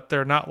issues, but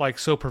they're not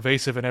so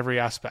pervasive in every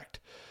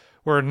aspect.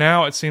 Where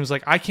now it seems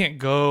like I can't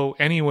go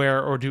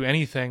anywhere or do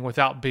anything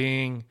without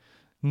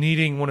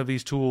needing one of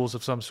these tools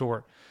of some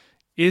sort.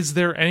 Is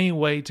there any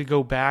way to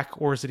go back,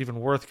 or is it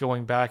even worth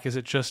going back? Is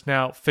it just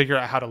now figure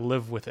out how to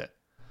live with it?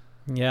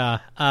 Yeah.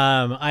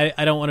 I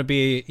don't want to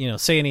be,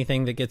 say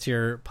anything that gets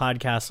your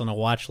podcast on a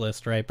watch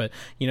list, right? But,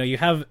 you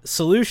have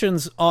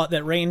solutions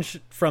that range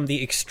from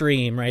the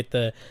extreme, right?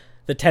 The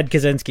Ted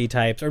Kaczynski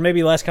types, or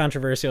maybe less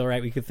controversial,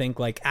 right? We could think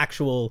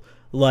actual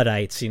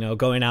Luddites,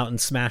 going out and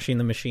smashing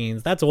the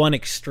machines. That's one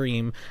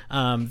extreme.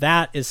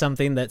 That is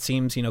something that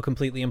seems,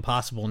 completely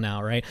impossible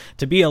now, right?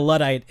 To be a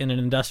Luddite in an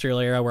industrial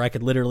era where I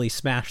could literally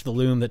smash the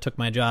loom that took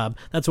my job,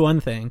 that's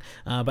one thing.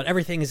 But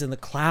everything is in the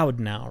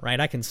cloud now, right?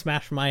 I can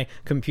smash my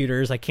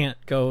computers. I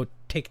can't go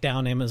take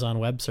down Amazon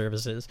Web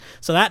Services.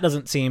 So that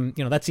doesn't seem,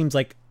 that seems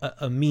like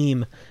a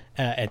meme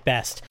at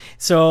best.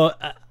 So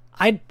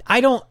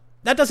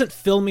that doesn't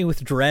fill me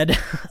with dread.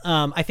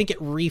 I think it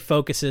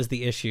refocuses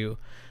the issue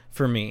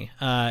for me.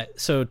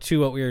 So to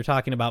what we were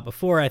talking about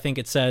before, I think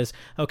it says,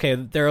 okay,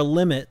 there are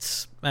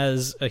limits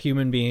as a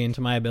human being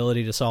to my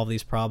ability to solve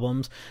these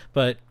problems,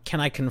 but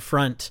can I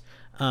confront,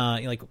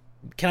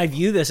 can I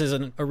view this as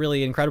a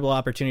really incredible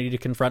opportunity to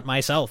confront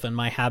myself and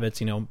my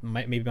habits,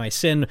 maybe my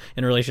sin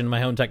in relation to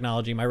my own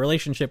technology, my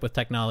relationship with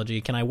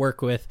technology? Can I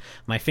work with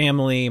my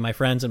family, my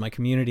friends, and my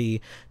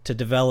community to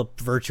develop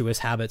virtuous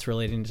habits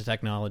relating to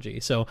technology?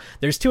 So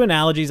there's two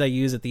analogies I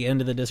use at the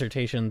end of the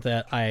dissertation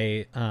that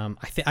I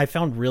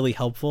found really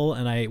helpful,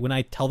 and when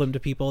I tell them to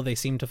people, they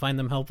seem to find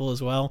them helpful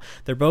as well.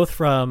 They're both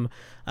from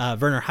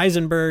Werner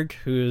Heisenberg,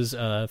 who's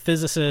a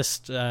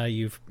physicist.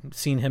 You've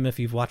seen him if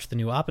you've watched the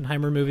new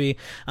Oppenheimer movie.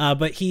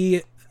 But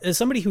he is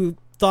somebody who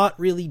thought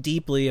really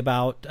deeply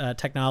about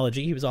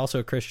technology. He was also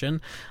a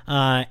Christian.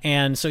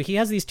 And so he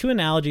has these two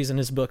analogies in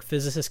his book,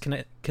 Physicist's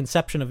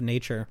Conception of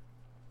Nature.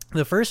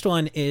 The first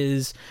one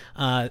is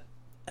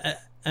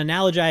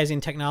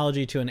analogizing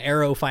technology to an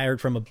arrow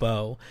fired from a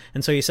bow.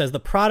 And so he says the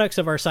products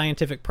of our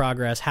scientific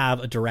progress have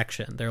a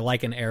direction. They're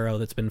like an arrow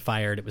that's been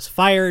fired. It was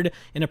fired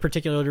in a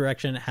particular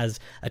direction. It has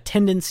a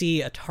tendency,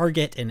 a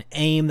target, an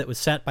aim that was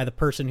set by the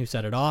person who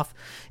set it off.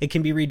 It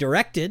can be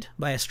redirected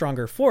by a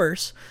stronger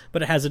force,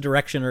 but it has a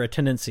direction or a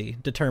tendency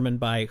determined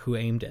by who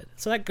aimed it.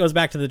 So that goes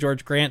back to the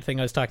George Grant thing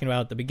I was talking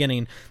about at the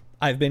beginning.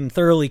 I've been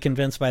thoroughly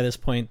convinced by this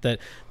point that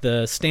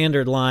the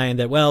standard line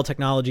that, well,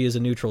 technology is a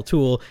neutral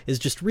tool is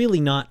just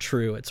really not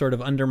true. It sort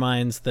of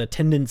undermines the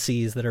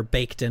tendencies that are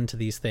baked into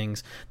these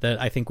things that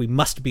I think we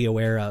must be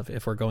aware of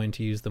if we're going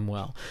to use them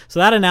well.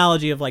 So that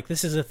analogy of like,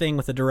 this is a thing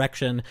with a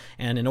direction,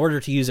 and in order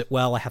to use it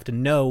well, I have to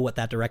know what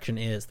that direction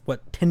is.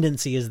 What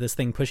tendency is this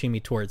thing pushing me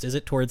towards? Is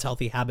it towards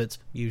healthy habits?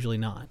 Usually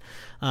not.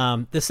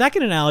 The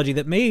second analogy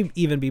that may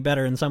even be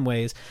better in some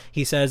ways,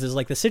 he says, is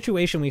like the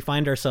situation we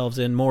find ourselves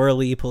in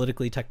morally,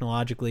 politically, technologically,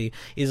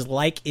 is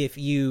like if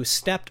you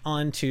stepped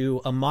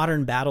onto a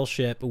modern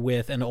battleship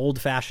with an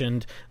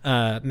old-fashioned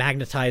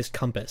magnetized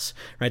compass,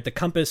 right? The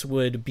compass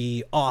would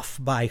be off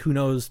by who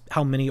knows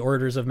how many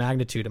orders of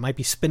magnitude. It might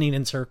be spinning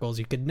in circles.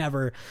 You could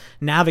never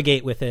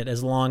navigate with it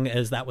as long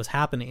as that was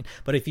happening.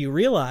 But if you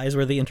realize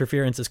where the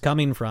interference is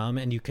coming from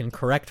and you can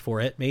correct for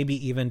it,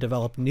 maybe even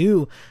develop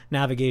new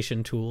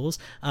navigation tools,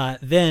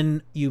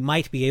 then you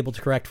might be able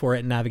to correct for it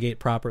and navigate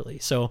properly.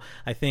 So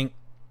I think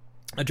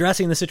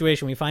addressing the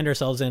situation we find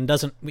ourselves in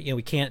doesn't,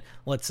 we can't,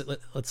 let's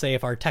say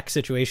if our tech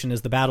situation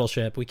is the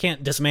battleship, we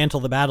can't dismantle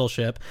the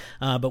battleship,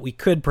 but we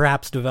could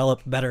perhaps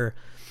develop better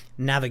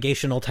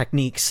navigational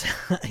techniques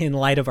in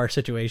light of our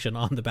situation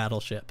on the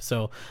battleship.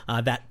 So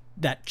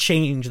the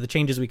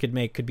changes we could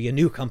make could be a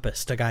new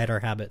compass to guide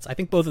our habits. I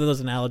think both of those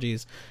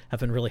analogies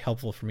have been really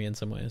helpful for me in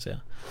some ways,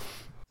 yeah.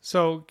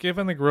 So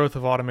given the growth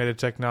of automated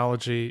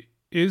technology,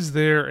 is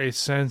there a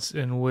sense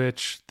in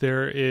which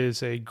there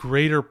is a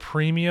greater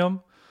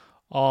premium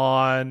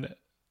on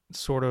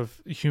sort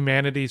of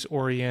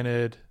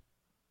humanities-oriented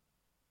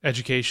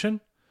education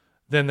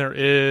than there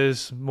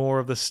is more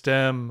of the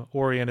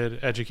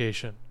STEM-oriented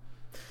education?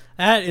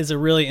 That is a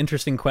really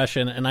interesting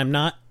question,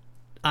 and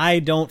I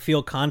don't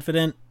feel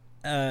confident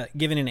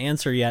giving an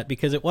answer yet,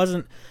 because it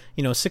wasn't,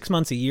 6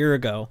 months, a year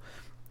ago,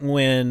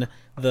 when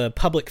the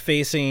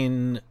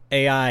public-facing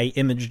AI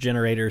image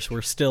generators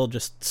were still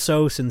just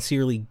so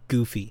sincerely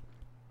goofy.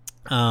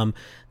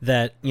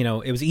 That,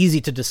 it was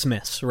easy to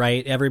dismiss,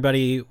 right?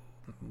 Everybody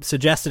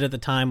suggested at the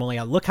time,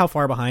 well, look how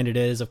far behind it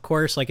is. Of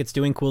course, it's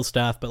doing cool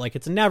stuff, but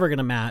it's never going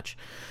to match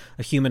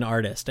a human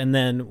artist. And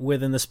then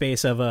within the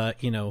space of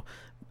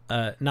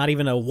not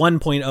even a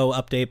 1.0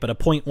 update, but a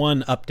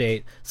 0.1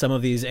 update, some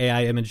of these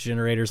AI image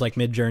generators like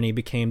Midjourney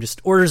became just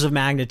orders of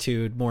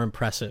magnitude more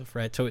impressive,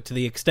 right? So to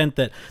the extent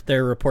that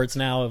there are reports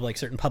now of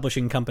certain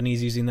publishing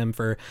companies using them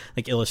for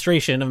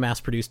illustration of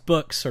mass-produced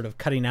books, sort of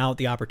cutting out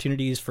the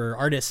opportunities for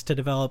artists to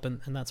develop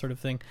and that sort of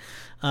thing.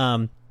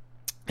 And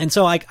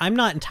so I'm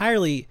not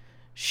entirely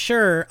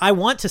sure. I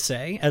want to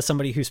say, as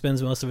somebody who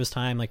spends most of his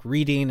time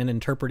reading and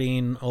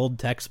interpreting old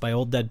texts by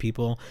old dead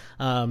people,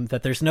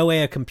 that there's no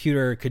way a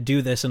computer could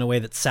do this in a way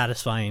that's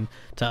satisfying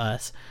to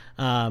us.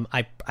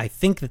 I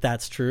think that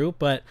that's true,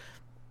 but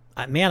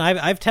man,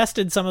 I've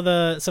tested some of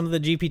the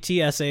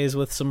GPT essays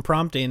with some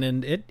prompting,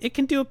 and it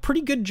can do a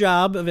pretty good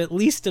job of, at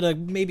least at a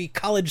maybe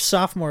college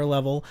sophomore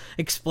level,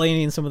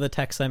 explaining some of the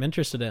texts I'm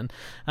interested in.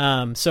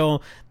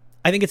 So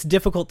I think it's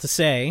difficult to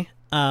say.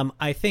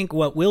 I think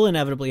what will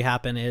inevitably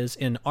happen is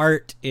in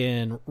art,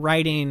 in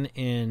writing,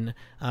 in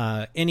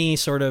any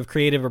sort of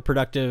creative or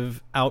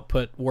productive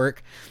output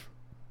work,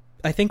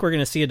 I think we're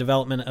going to see a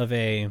development of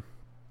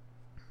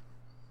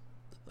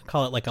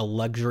call it a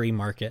luxury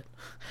market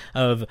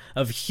of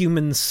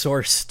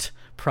human-sourced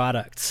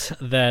products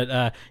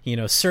that,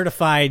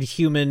 certified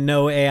human,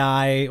 no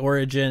AI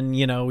origin,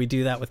 we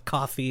do that with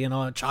coffee and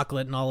all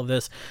chocolate and all of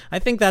this. I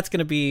think that's going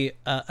to be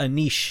a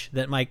niche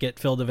that might get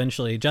filled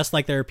eventually, just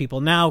like there are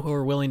people now who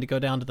are willing to go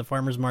down to the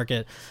farmer's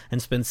market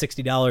and spend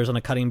 $60 on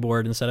a cutting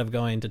board instead of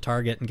going to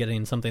Target and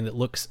getting something that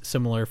looks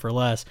similar for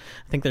less.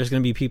 I think there's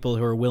going to be people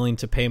who are willing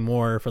to pay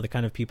more for the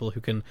kind of people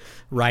who can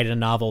write a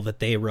novel that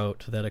they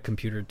wrote that a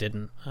computer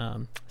didn't.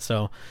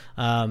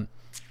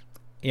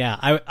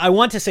 Yeah, I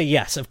want to say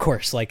yes, of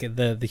course.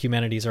 The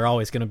humanities are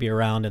always going to be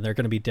around, and they're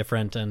going to be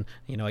different, and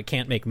it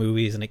can't make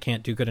movies and it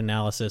can't do good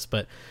analysis.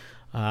 But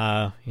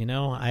I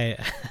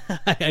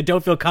I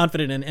don't feel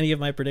confident in any of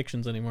my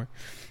predictions anymore.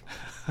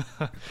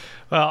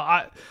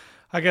 Well,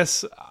 I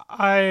guess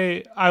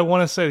I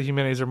want to say the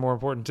humanities are more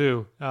important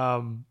too.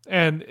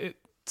 And it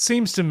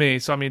seems to me,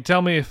 so I mean,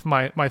 tell me if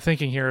my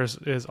thinking here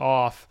is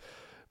off,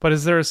 but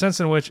is there a sense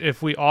in which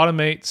if we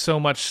automate so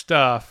much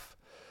stuff,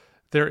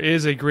 there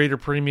is a greater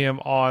premium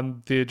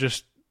on the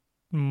just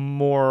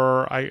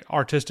more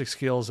artistic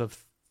skills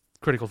of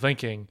critical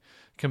thinking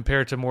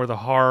compared to more the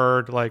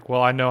hard, like,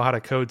 well, I know how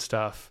to code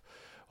stuff.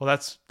 Well,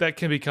 that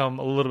can become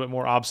a little bit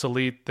more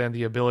obsolete than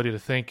the ability to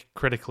think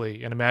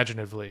critically and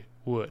imaginatively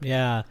would.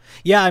 Yeah.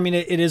 I mean,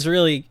 it is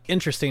really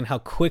interesting how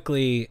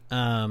quickly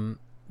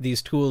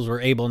these tools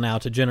were able now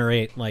to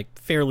generate like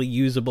fairly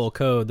usable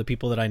code. The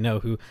people that I know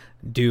who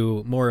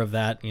do more of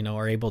that,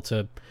 are able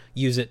to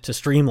use it to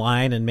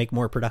streamline and make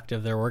more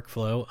productive their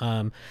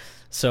workflow.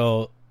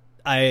 So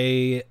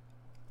I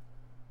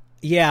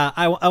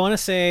want to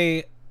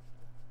say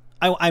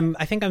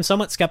I think I'm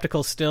somewhat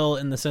skeptical still,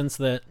 in the sense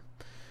that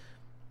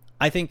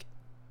I think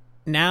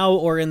now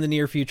or in the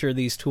near future,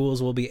 these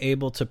tools will be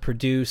able to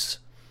produce,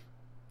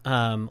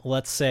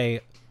 let's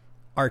say,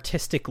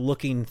 artistic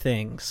looking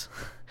things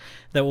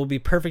that will be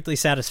perfectly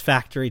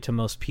satisfactory to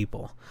most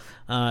people.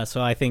 So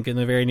I think in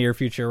the very near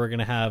future, we're going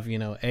to have,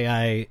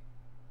 AI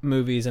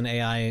movies and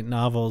AI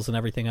novels and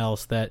everything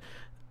else that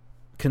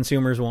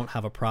consumers won't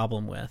have a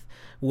problem with.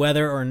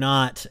 Whether or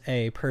not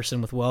a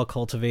person with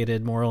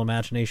well-cultivated moral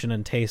imagination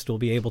and taste will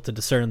be able to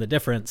discern the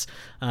difference,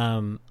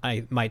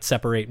 I might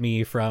separate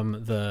me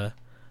from the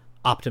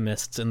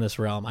optimists in this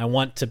realm. I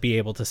want to be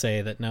able to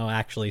say that, no,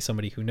 actually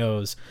somebody who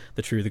knows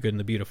the true, the good, and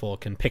the beautiful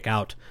can pick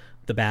out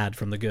the bad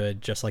from the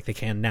good, just like they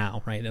can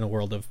now, right? In a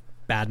world of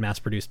bad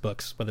mass-produced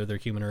books, whether they're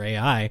human or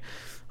AI,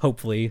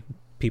 hopefully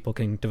people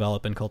can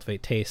develop and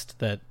cultivate taste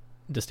that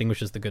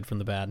distinguishes the good from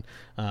the bad.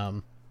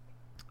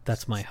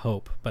 That's my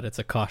hope, but it's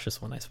a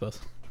cautious one, I suppose.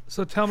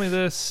 So tell me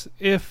this,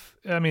 if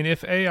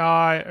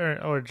AI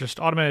or just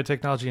automated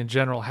technology in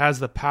general has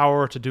the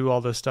power to do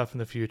all this stuff in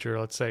the future,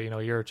 let's say,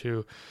 a year or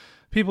two,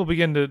 people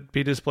begin to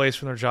be displaced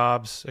from their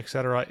jobs,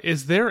 etc.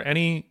 Is there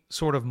any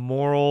sort of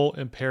moral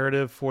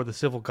imperative for the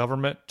civil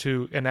government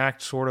to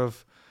enact sort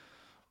of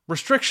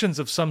restrictions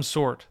of some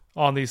sort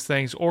on these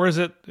things? Or is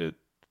it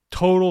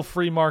total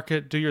free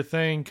market, do your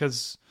thing?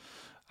 Because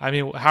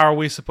how are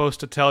we supposed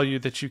to tell you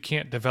that you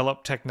can't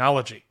develop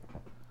technology?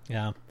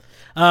 Yeah.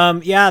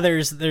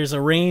 There's a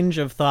range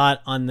of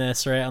thought on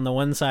this, right? On the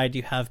one side,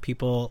 you have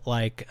people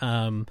like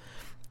Adam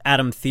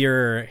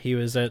Thierer. He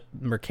was at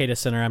Mercatus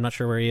Center. I'm not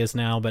sure where he is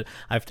now, but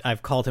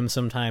I've called him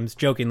sometimes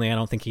jokingly. I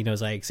don't think he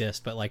knows I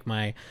exist, but like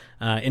my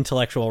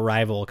intellectual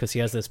rival, because he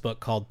has this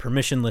book called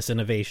Permissionless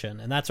Innovation.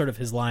 And that's sort of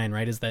his line,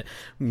 right? Is that,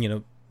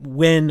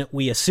 when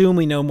we assume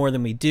we know more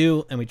than we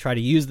do and we try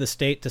to use the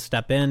state to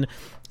step in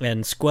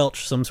and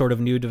squelch some sort of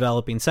new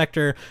developing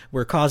sector,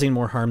 we're causing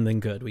more harm than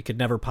good. We could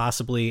never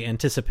possibly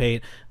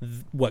anticipate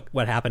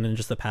what happened in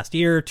just the past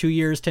year, 2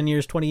 years, 10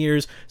 years, 20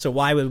 years. So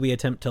why would we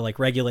attempt to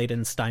regulate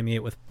and stymie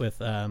it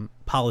with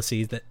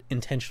policies that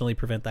intentionally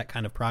prevent that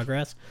kind of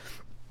progress?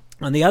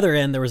 On the other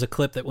end, there was a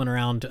clip that went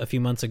around a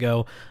few months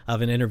ago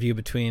of an interview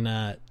between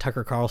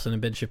Tucker Carlson and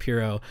Ben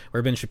Shapiro,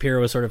 where Ben Shapiro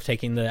was sort of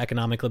taking the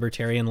economic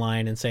libertarian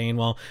line and saying,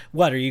 well,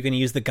 what, are you going to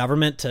use the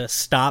government to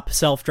stop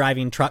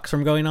self-driving trucks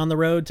from going on the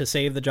road to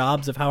save the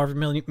jobs of however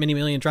many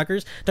million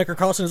truckers? Tucker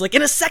Carlson is like,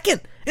 in a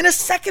second,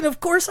 of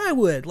course I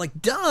would. Like,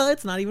 duh,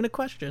 it's not even a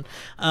question.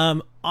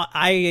 I'm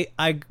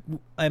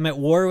at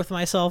war with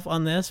myself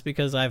on this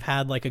because I've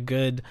had like a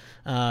good,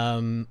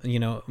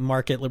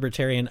 market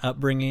libertarian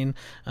upbringing,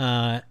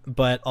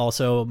 but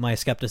also my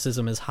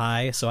skepticism is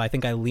high. So I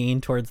think I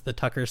lean towards the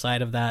Tucker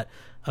side of that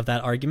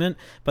argument,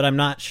 but I'm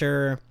not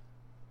sure.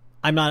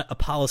 I'm not a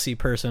policy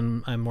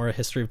person. I'm more a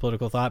history of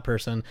political thought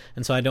person.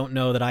 And so I don't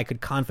know that I could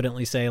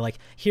confidently say, like,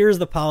 here's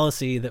the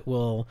policy that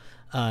will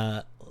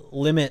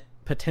limit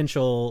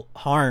potential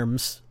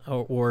harms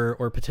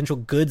or potential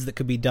goods that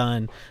could be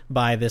done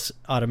by this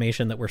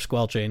automation that we're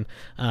squelching.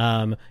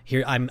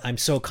 Here, I'm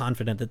so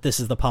confident that this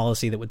is the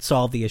policy that would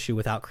solve the issue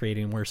without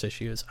creating worse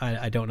issues.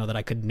 I don't know that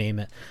I could name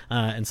it.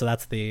 And so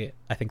that's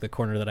I think the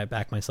corner that I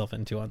back myself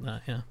into on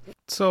that. Yeah.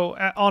 So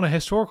on a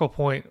historical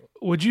point,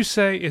 would you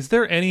say, is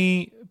there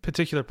any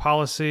particular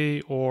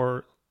policy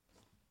or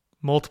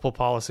multiple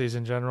policies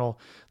in general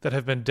that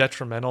have been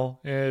detrimental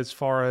as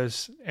far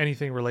as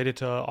anything related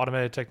to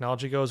automated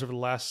technology goes over the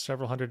last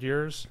several hundred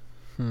years?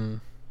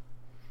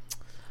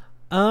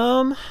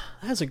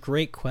 That's a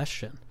great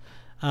question.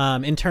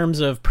 In terms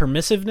of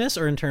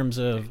permissiveness or in terms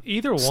of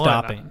either one,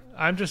 stopping?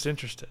 I'm just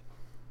interested.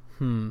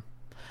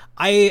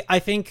 I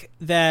think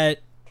that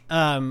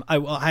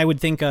I would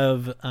think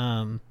of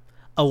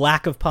a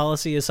lack of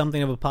policy as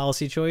something of a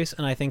policy choice,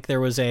 and I think there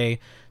was a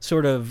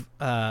sort of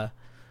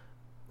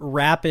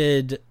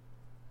rapid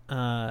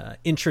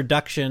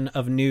introduction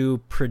of new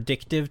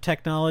predictive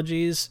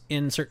technologies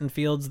in certain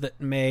fields that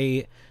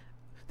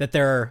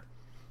there are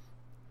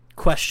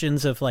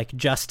questions of like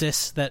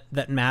justice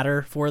that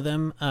matter for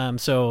them.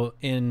 So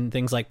in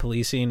things like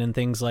policing and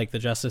things like the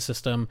justice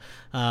system,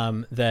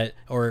 that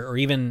or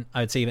even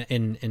I would say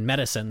even in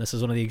medicine, this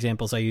is one of the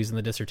examples I use in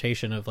the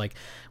dissertation of like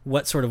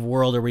what sort of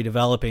world are we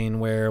developing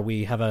where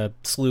we have a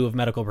slew of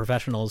medical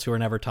professionals who are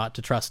never taught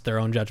to trust their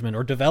own judgment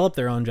or develop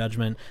their own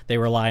judgment. They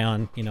rely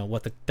on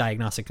what the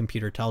diagnostic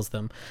computer tells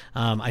them.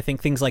 I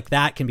think things like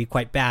that can be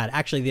quite bad.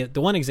 Actually,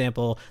 the one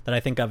example that I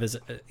think of is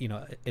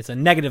it's a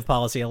negative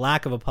policy, a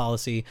lack of a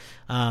policy.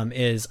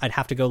 Is I'd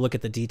have to go look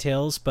at the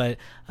details, but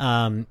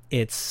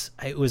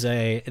it was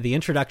the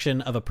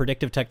introduction of a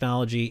predictive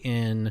technology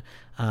in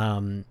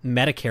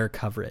Medicare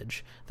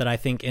coverage that I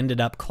think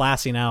ended up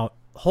classing out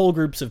whole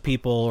groups of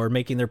people or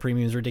making their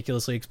premiums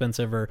ridiculously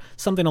expensive or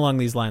something along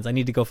these lines. I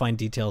need to go find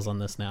details on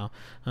this now.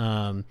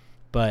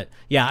 But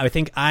yeah, I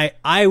think I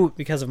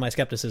because of my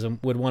skepticism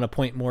would want to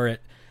point more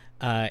at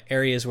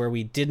areas where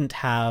we didn't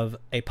have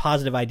a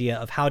positive idea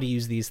of how to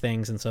use these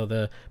things, and so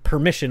the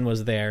permission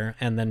was there,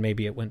 and then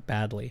maybe it went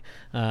badly.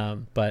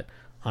 But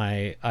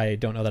I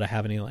don't know that I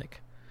have any like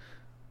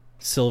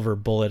silver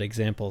bullet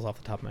examples off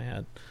the top of my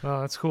head.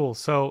 Oh, that's cool.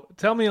 So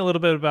tell me a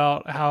little bit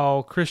about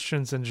how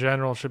Christians in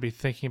general should be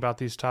thinking about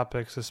these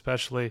topics,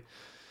 especially,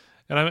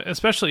 and I'm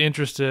especially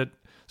interested.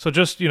 So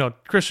just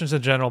Christians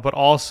in general, but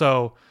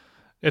also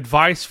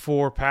advice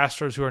for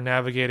pastors who are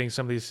navigating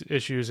some of these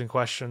issues and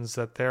questions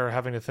that they're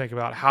having to think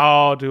about.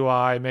 How do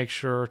I make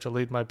sure to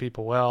lead my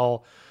people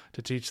well,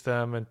 to teach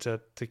them, and to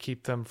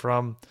keep them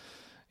from,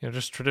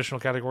 just traditional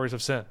categories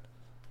of sin?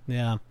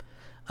 Yeah.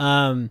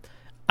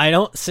 I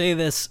don't say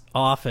this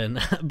often,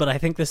 but I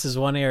think this is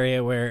one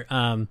area where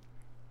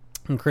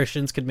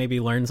Christians could maybe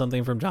learn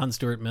something from John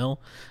Stuart Mill,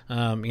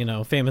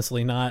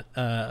 famously not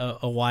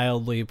a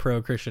wildly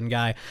pro-Christian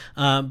guy.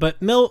 But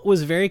Mill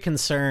was very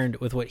concerned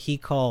with what he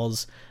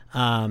calls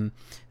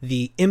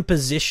the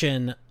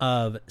imposition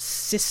of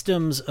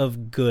systems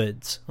of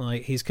goods.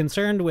 Like, he's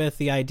concerned with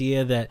the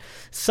idea that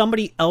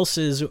somebody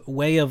else's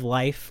way of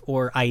life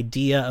or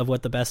idea of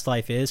what the best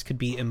life is could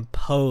be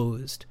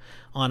imposed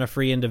on a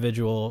free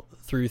individual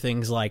through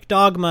things like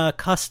dogma,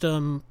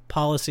 custom,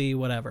 policy,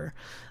 whatever.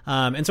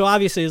 And so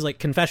obviously, as like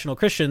confessional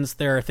Christians,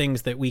 there are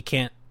things that we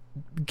can't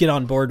get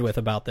on board with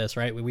about this,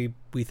 right?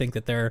 We think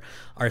that there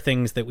are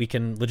things that we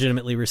can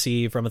legitimately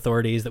receive from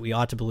authorities that we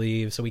ought to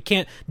believe, so we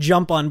can't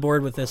jump on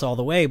board with this all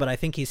the way. But I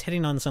think he's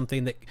hitting on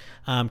something that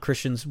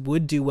Christians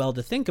would do well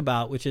to think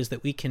about, which is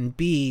that we can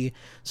be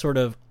sort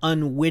of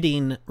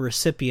unwitting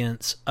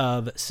recipients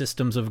of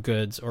systems of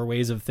goods or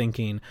ways of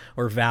thinking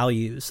or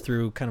values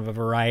through kind of a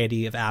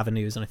variety of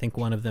avenues, and I think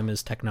one of them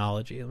is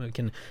technology. We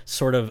can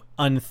sort of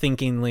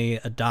unthinkingly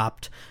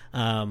adopt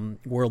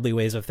worldly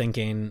ways of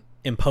thinking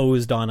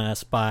imposed on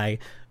us by,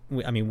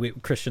 we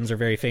Christians are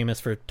very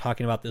famous for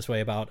talking about this way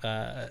about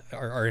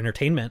our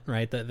entertainment,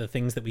 right? The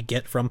things that we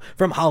get from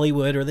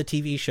Hollywood or the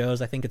TV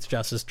shows. I think it's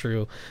just as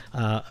true,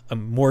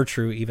 more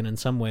true even in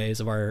some ways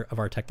of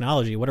our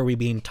technology. What are we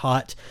being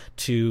taught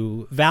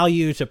to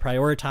value, to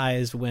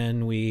prioritize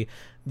when we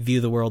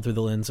view the world through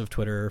the lens of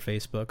Twitter or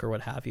Facebook or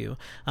what have you?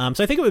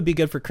 So I think it would be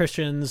good for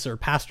Christians or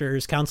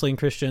pastors counseling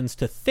Christians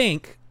to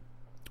think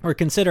or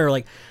consider,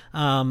 like,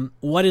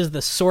 what is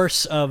the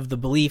source of the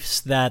beliefs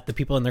that the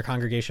people in their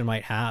congregation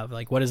might have?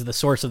 Like, what is the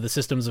source of the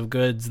systems of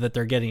goods that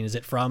they're getting? Is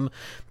it from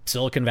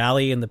Silicon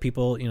Valley and the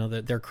people,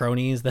 their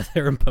cronies that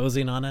they're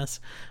imposing on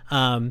us?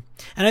 And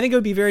I think it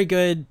would be very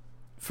good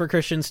for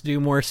Christians to do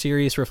more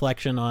serious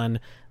reflection on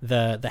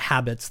the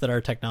habits that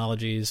our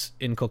technologies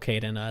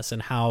inculcate in us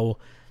and how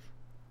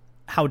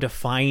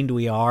defined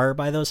we are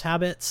by those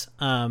habits.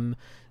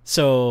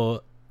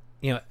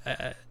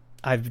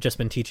 I've just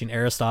been teaching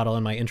Aristotle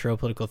in my intro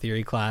political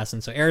theory class.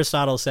 And so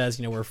Aristotle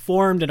says, we're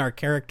formed in our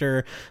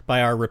character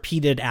by our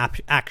repeated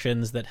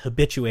actions that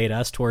habituate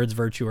us towards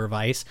virtue or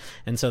vice.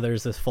 And so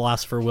there's this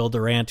philosopher, Will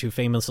Durant, who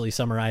famously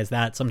summarized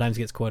that, sometimes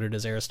gets quoted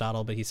as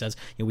Aristotle, but he says,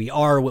 we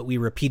are what we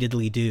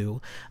repeatedly do.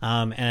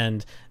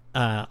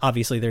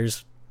 Obviously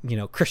there's,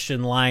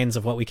 Christian lines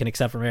of what we can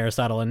accept from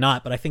Aristotle and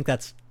not, but I think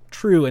that's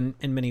true in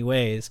many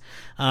ways.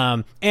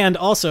 And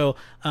also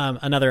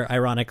another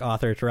ironic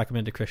author to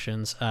recommend to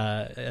Christians,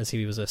 as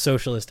he was a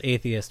socialist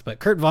atheist, but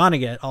Kurt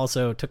Vonnegut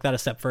also took that a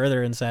step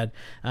further and said,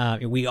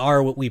 we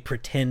are what we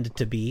pretend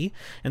to be.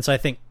 And so I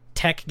think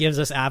tech gives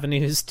us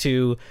avenues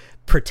to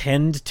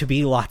pretend to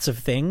be lots of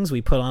things.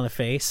 We put on a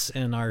face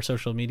in our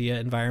social media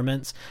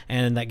environments,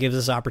 and that gives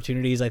us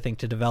opportunities, I think,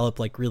 to develop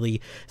like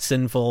really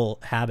sinful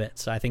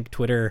habits. I think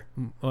Twitter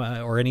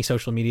or any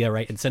social media,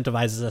 right,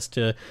 incentivizes us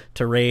to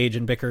rage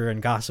and bicker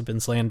and gossip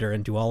and slander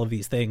and do all of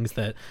these things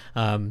that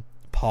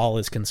Paul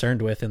is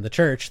concerned with in the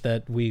church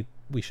that we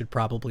we should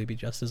probably be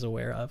just as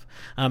aware of.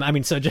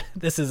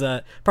 This is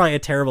probably a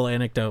terrible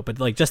anecdote, but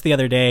like just the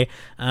other day,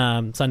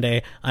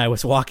 Sunday, I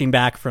was walking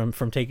back from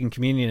taking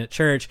communion at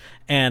church,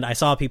 and I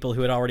saw people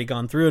who had already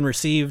gone through and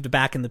received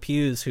back in the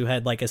pews who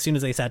had, like, as soon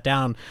as they sat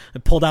down,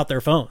 pulled out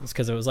their phones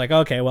because it was like,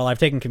 okay, well, I've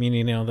taken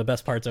communion, the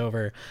best part's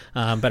over.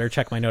 Better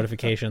check my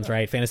notifications,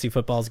 right? Fantasy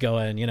football's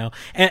going,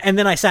 and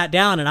then I sat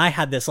down and I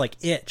had this like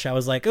itch. I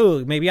was like,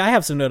 oh, maybe I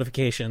have some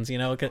notifications,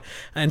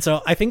 and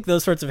so I think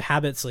those sorts of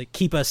habits like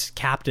keep us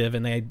captive,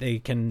 and they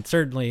can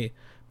certainly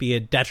be a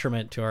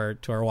detriment to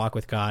our walk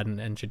with God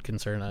and should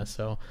concern us.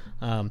 So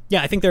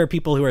I think there are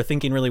people who are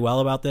thinking really well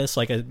about this.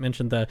 Like I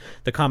mentioned,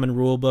 the Common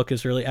Rule book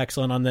is really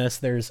excellent on this.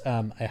 There's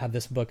I have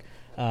this book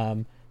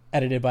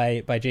edited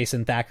by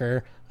Jason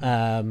Thacker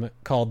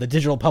called The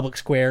Digital Public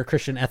Square: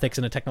 Christian Ethics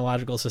in a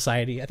Technological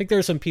Society. I think there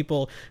are some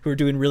people who are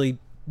doing really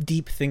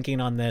deep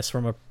thinking on this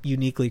from a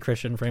uniquely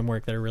Christian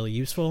framework that are really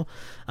useful.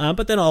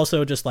 But then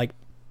also just like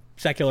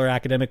secular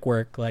academic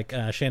work, like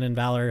Shannon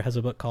Valor has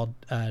a book called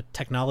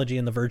Technology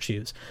and the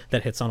Virtues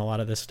that hits on a lot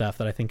of this stuff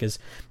that I think is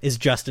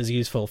just as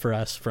useful for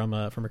us from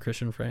a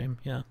Christian frame.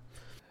 Yeah.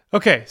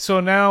 Okay, so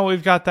now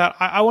we've got that.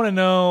 I want to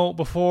know,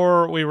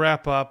 before we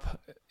wrap up,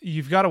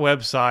 you've got a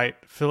website,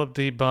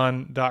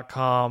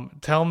 philipdbunn.com.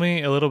 Tell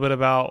me a little bit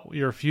about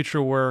your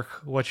future work,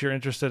 what you're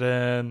interested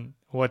in,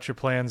 what your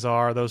plans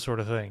are, those sort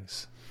of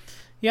things.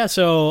 Yeah,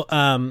 so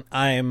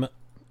I'm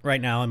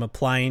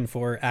applying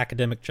for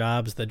academic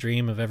jobs. The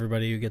dream of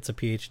everybody who gets a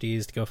PhD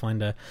is to go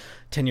find a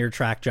tenure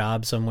track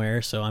job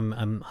somewhere. So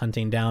I'm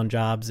hunting down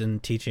jobs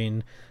in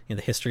teaching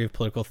the history of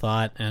political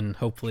thought, and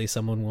hopefully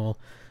someone will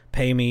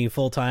pay me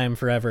full-time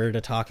forever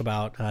to talk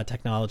about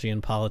technology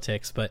and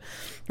politics. But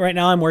right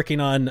now I'm working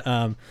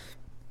on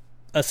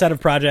a set of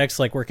projects,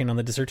 like working on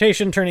the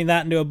dissertation, turning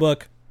that into a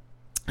book.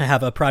 I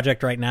have a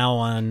project right now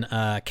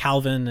on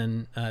Calvin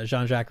and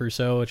Jean-Jacques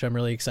Rousseau, which I'm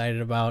really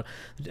excited about,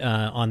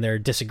 on their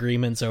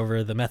disagreements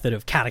over the method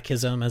of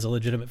catechism as a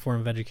legitimate form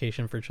of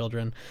education for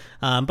children.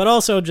 But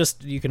also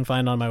just, you can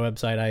find on my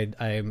website,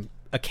 I'm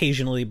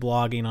occasionally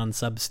blogging on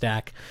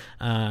Substack,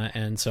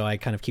 and so I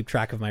kind of keep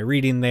track of my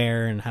reading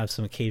there and have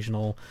some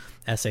occasional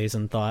essays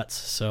and thoughts.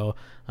 So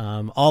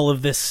all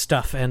of this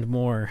stuff and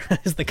more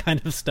is the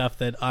kind of stuff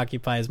that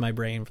occupies my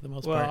brain for the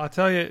most part. Well, I'll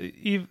tell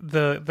you,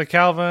 the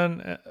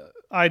Calvin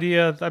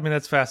idea, I mean,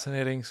 that's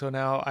fascinating. So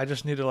now I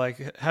just need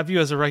to have you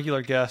as a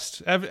regular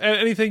guest.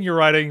 Anything you're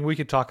writing, we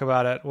could talk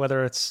about it.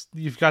 Whether it's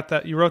you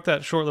wrote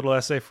that short little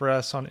essay for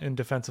us in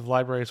defense of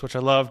libraries, which I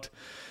loved.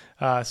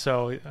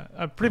 So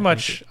pretty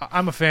much,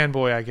 I'm a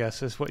fanboy, I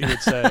guess, is what you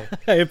would say.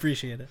 I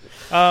appreciate it.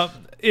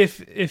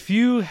 If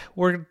you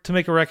were to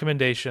make a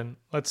recommendation,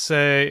 let's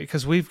say,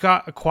 because we've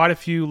got quite a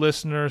few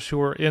listeners who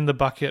are in the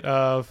bucket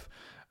of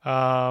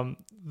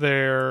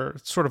their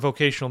sort of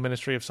vocational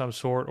ministry of some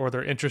sort, or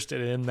they're interested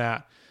in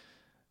that,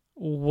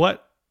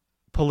 what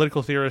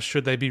political theorists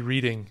should they be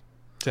reading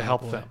to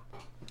help them?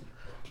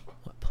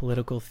 What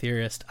political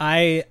theorist?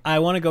 I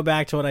want to go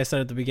back to what I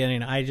said at the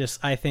beginning.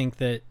 I think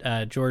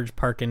that George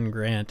Parkin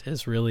Grant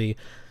is really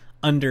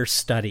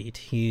understudied.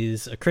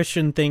 He's a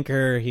Christian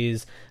thinker.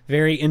 He's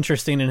very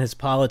interesting in his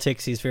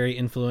politics. He's very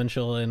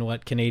influential in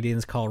what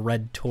Canadians call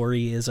red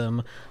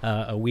Toryism,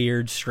 a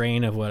weird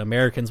strain of what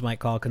Americans might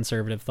call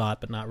conservative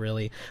thought, but not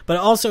really. But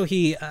also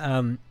he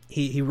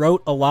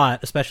wrote a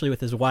lot, especially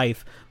with his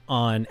wife,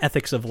 on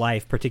ethics of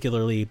life,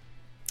 particularly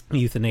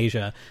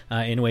euthanasia,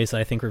 in ways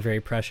that I think were very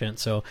prescient.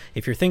 So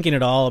if you're thinking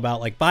at all about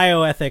like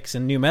bioethics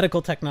and new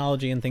medical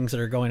technology and things that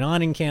are going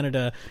on in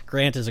Canada,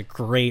 Grant is a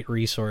great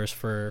resource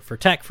for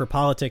tech, for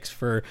politics,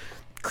 for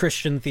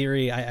Christian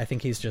theory. I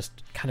think he's just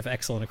kind of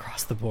excellent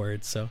across the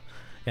board. So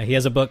yeah, he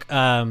has a book.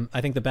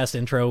 I think the best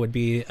intro would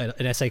be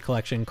an essay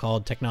collection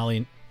called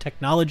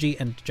Technology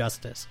and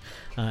Justice.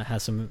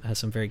 Has some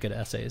very good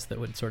essays that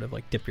would sort of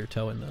like dip your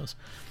toe in those.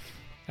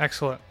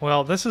 Excellent.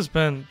 Well, this has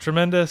been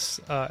tremendous.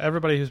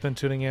 Everybody who's been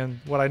tuning in,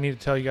 what I need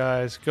to tell you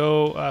guys,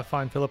 go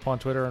find Philip on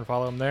Twitter and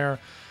follow him there.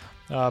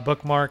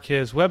 Bookmark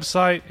his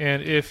website.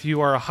 And if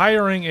you are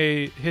hiring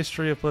a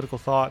history of political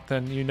thought,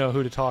 then you know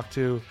who to talk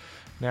to.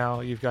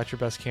 Now you've got your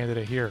best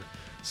candidate here.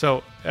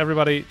 So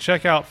everybody,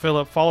 check out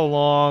Philip, follow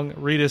along,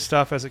 read his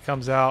stuff as it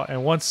comes out.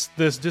 And once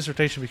this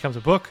dissertation becomes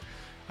a book,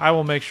 I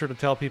will make sure to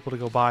tell people to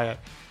go buy it,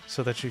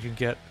 so that you can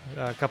get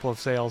a couple of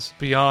sales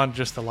beyond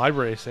just the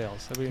library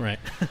sales. I mean, right.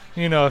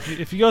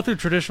 If you go through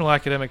traditional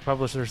academic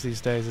publishers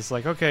these days, it's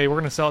like, okay, we're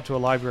going to sell it to a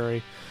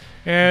library.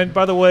 And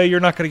by the way, you're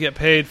not going to get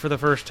paid for the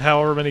first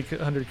however many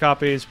 100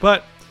 copies,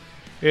 but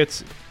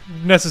it's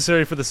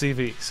necessary for the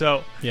CV.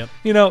 So, yep.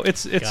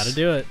 It's got to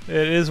do it.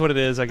 It is what it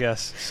is, I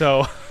guess.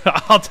 So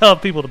I'll tell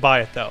people to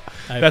buy it, though.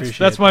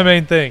 That's my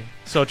main thing.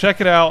 So check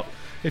it out.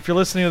 If you're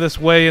listening to this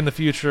way in the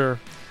future,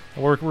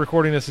 we're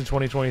recording this in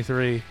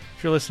 2023.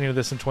 If you're listening to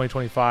this in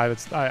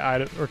 2025,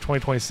 or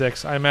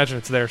 2026, I imagine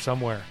it's there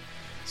somewhere.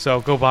 So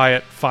go buy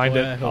it, find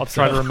it. I'll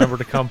try to remember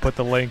to come put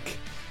the link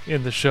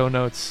in the show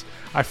notes.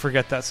 I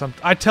forget that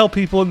I tell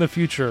people in the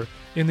future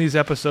in these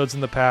episodes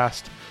in the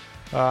past.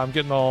 I'm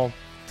getting all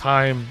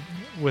time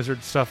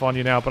wizard stuff on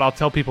you now, but I'll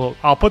tell people,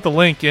 I'll put the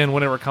link in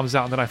whenever it comes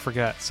out, and then I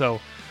forget. So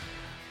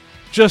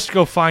just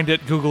go find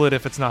it, Google it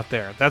if it's not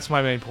there. That's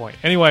my main point.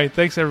 Anyway,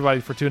 thanks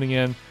everybody for tuning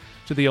in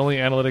to the only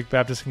analytic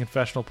Baptist and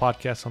confessional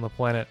podcast on the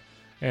planet,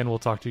 and we'll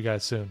talk to you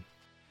guys soon.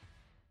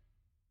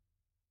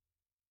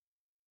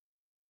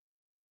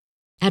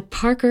 At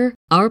Parker,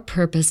 our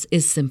purpose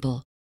is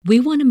simple. We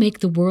want to make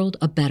the world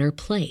a better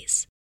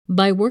place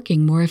by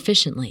working more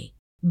efficiently,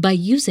 by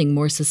using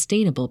more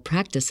sustainable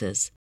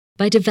practices,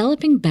 by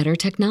developing better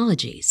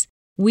technologies.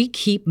 We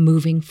keep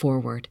moving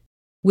forward.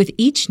 With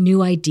each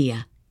new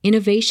idea,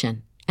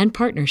 innovation, and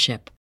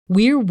partnership,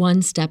 we're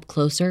one step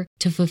closer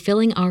to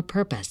fulfilling our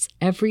purpose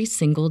every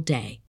single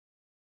day.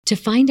 To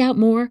find out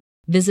more,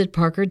 visit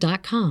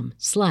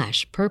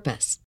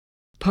parker.com/purpose.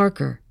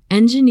 Parker,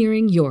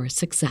 engineering your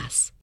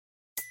success.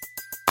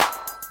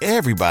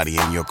 Everybody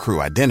in your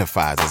crew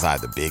identifies as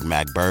either Big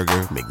Mac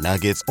Burger,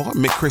 McNuggets, or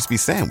McCrispy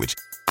Sandwich.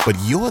 But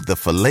you're the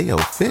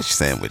Filet-O-Fish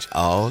Sandwich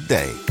all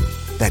day.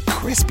 That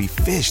crispy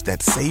fish,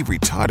 that savory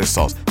tartar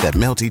sauce, that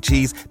melty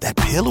cheese, that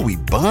pillowy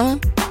bun.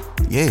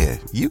 Yeah,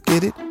 you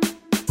get it.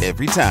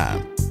 Every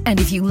time. And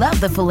if you love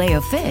the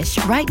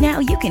Filet-O-Fish, right now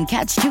you can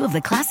catch two of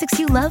the classics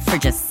you love for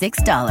just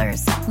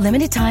 $6.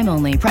 Limited time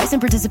only. Price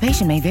and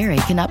participation may vary.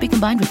 Cannot be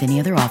combined with any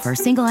other offer.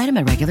 Single item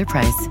at regular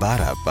price.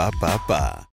 Ba-da-ba-ba-ba.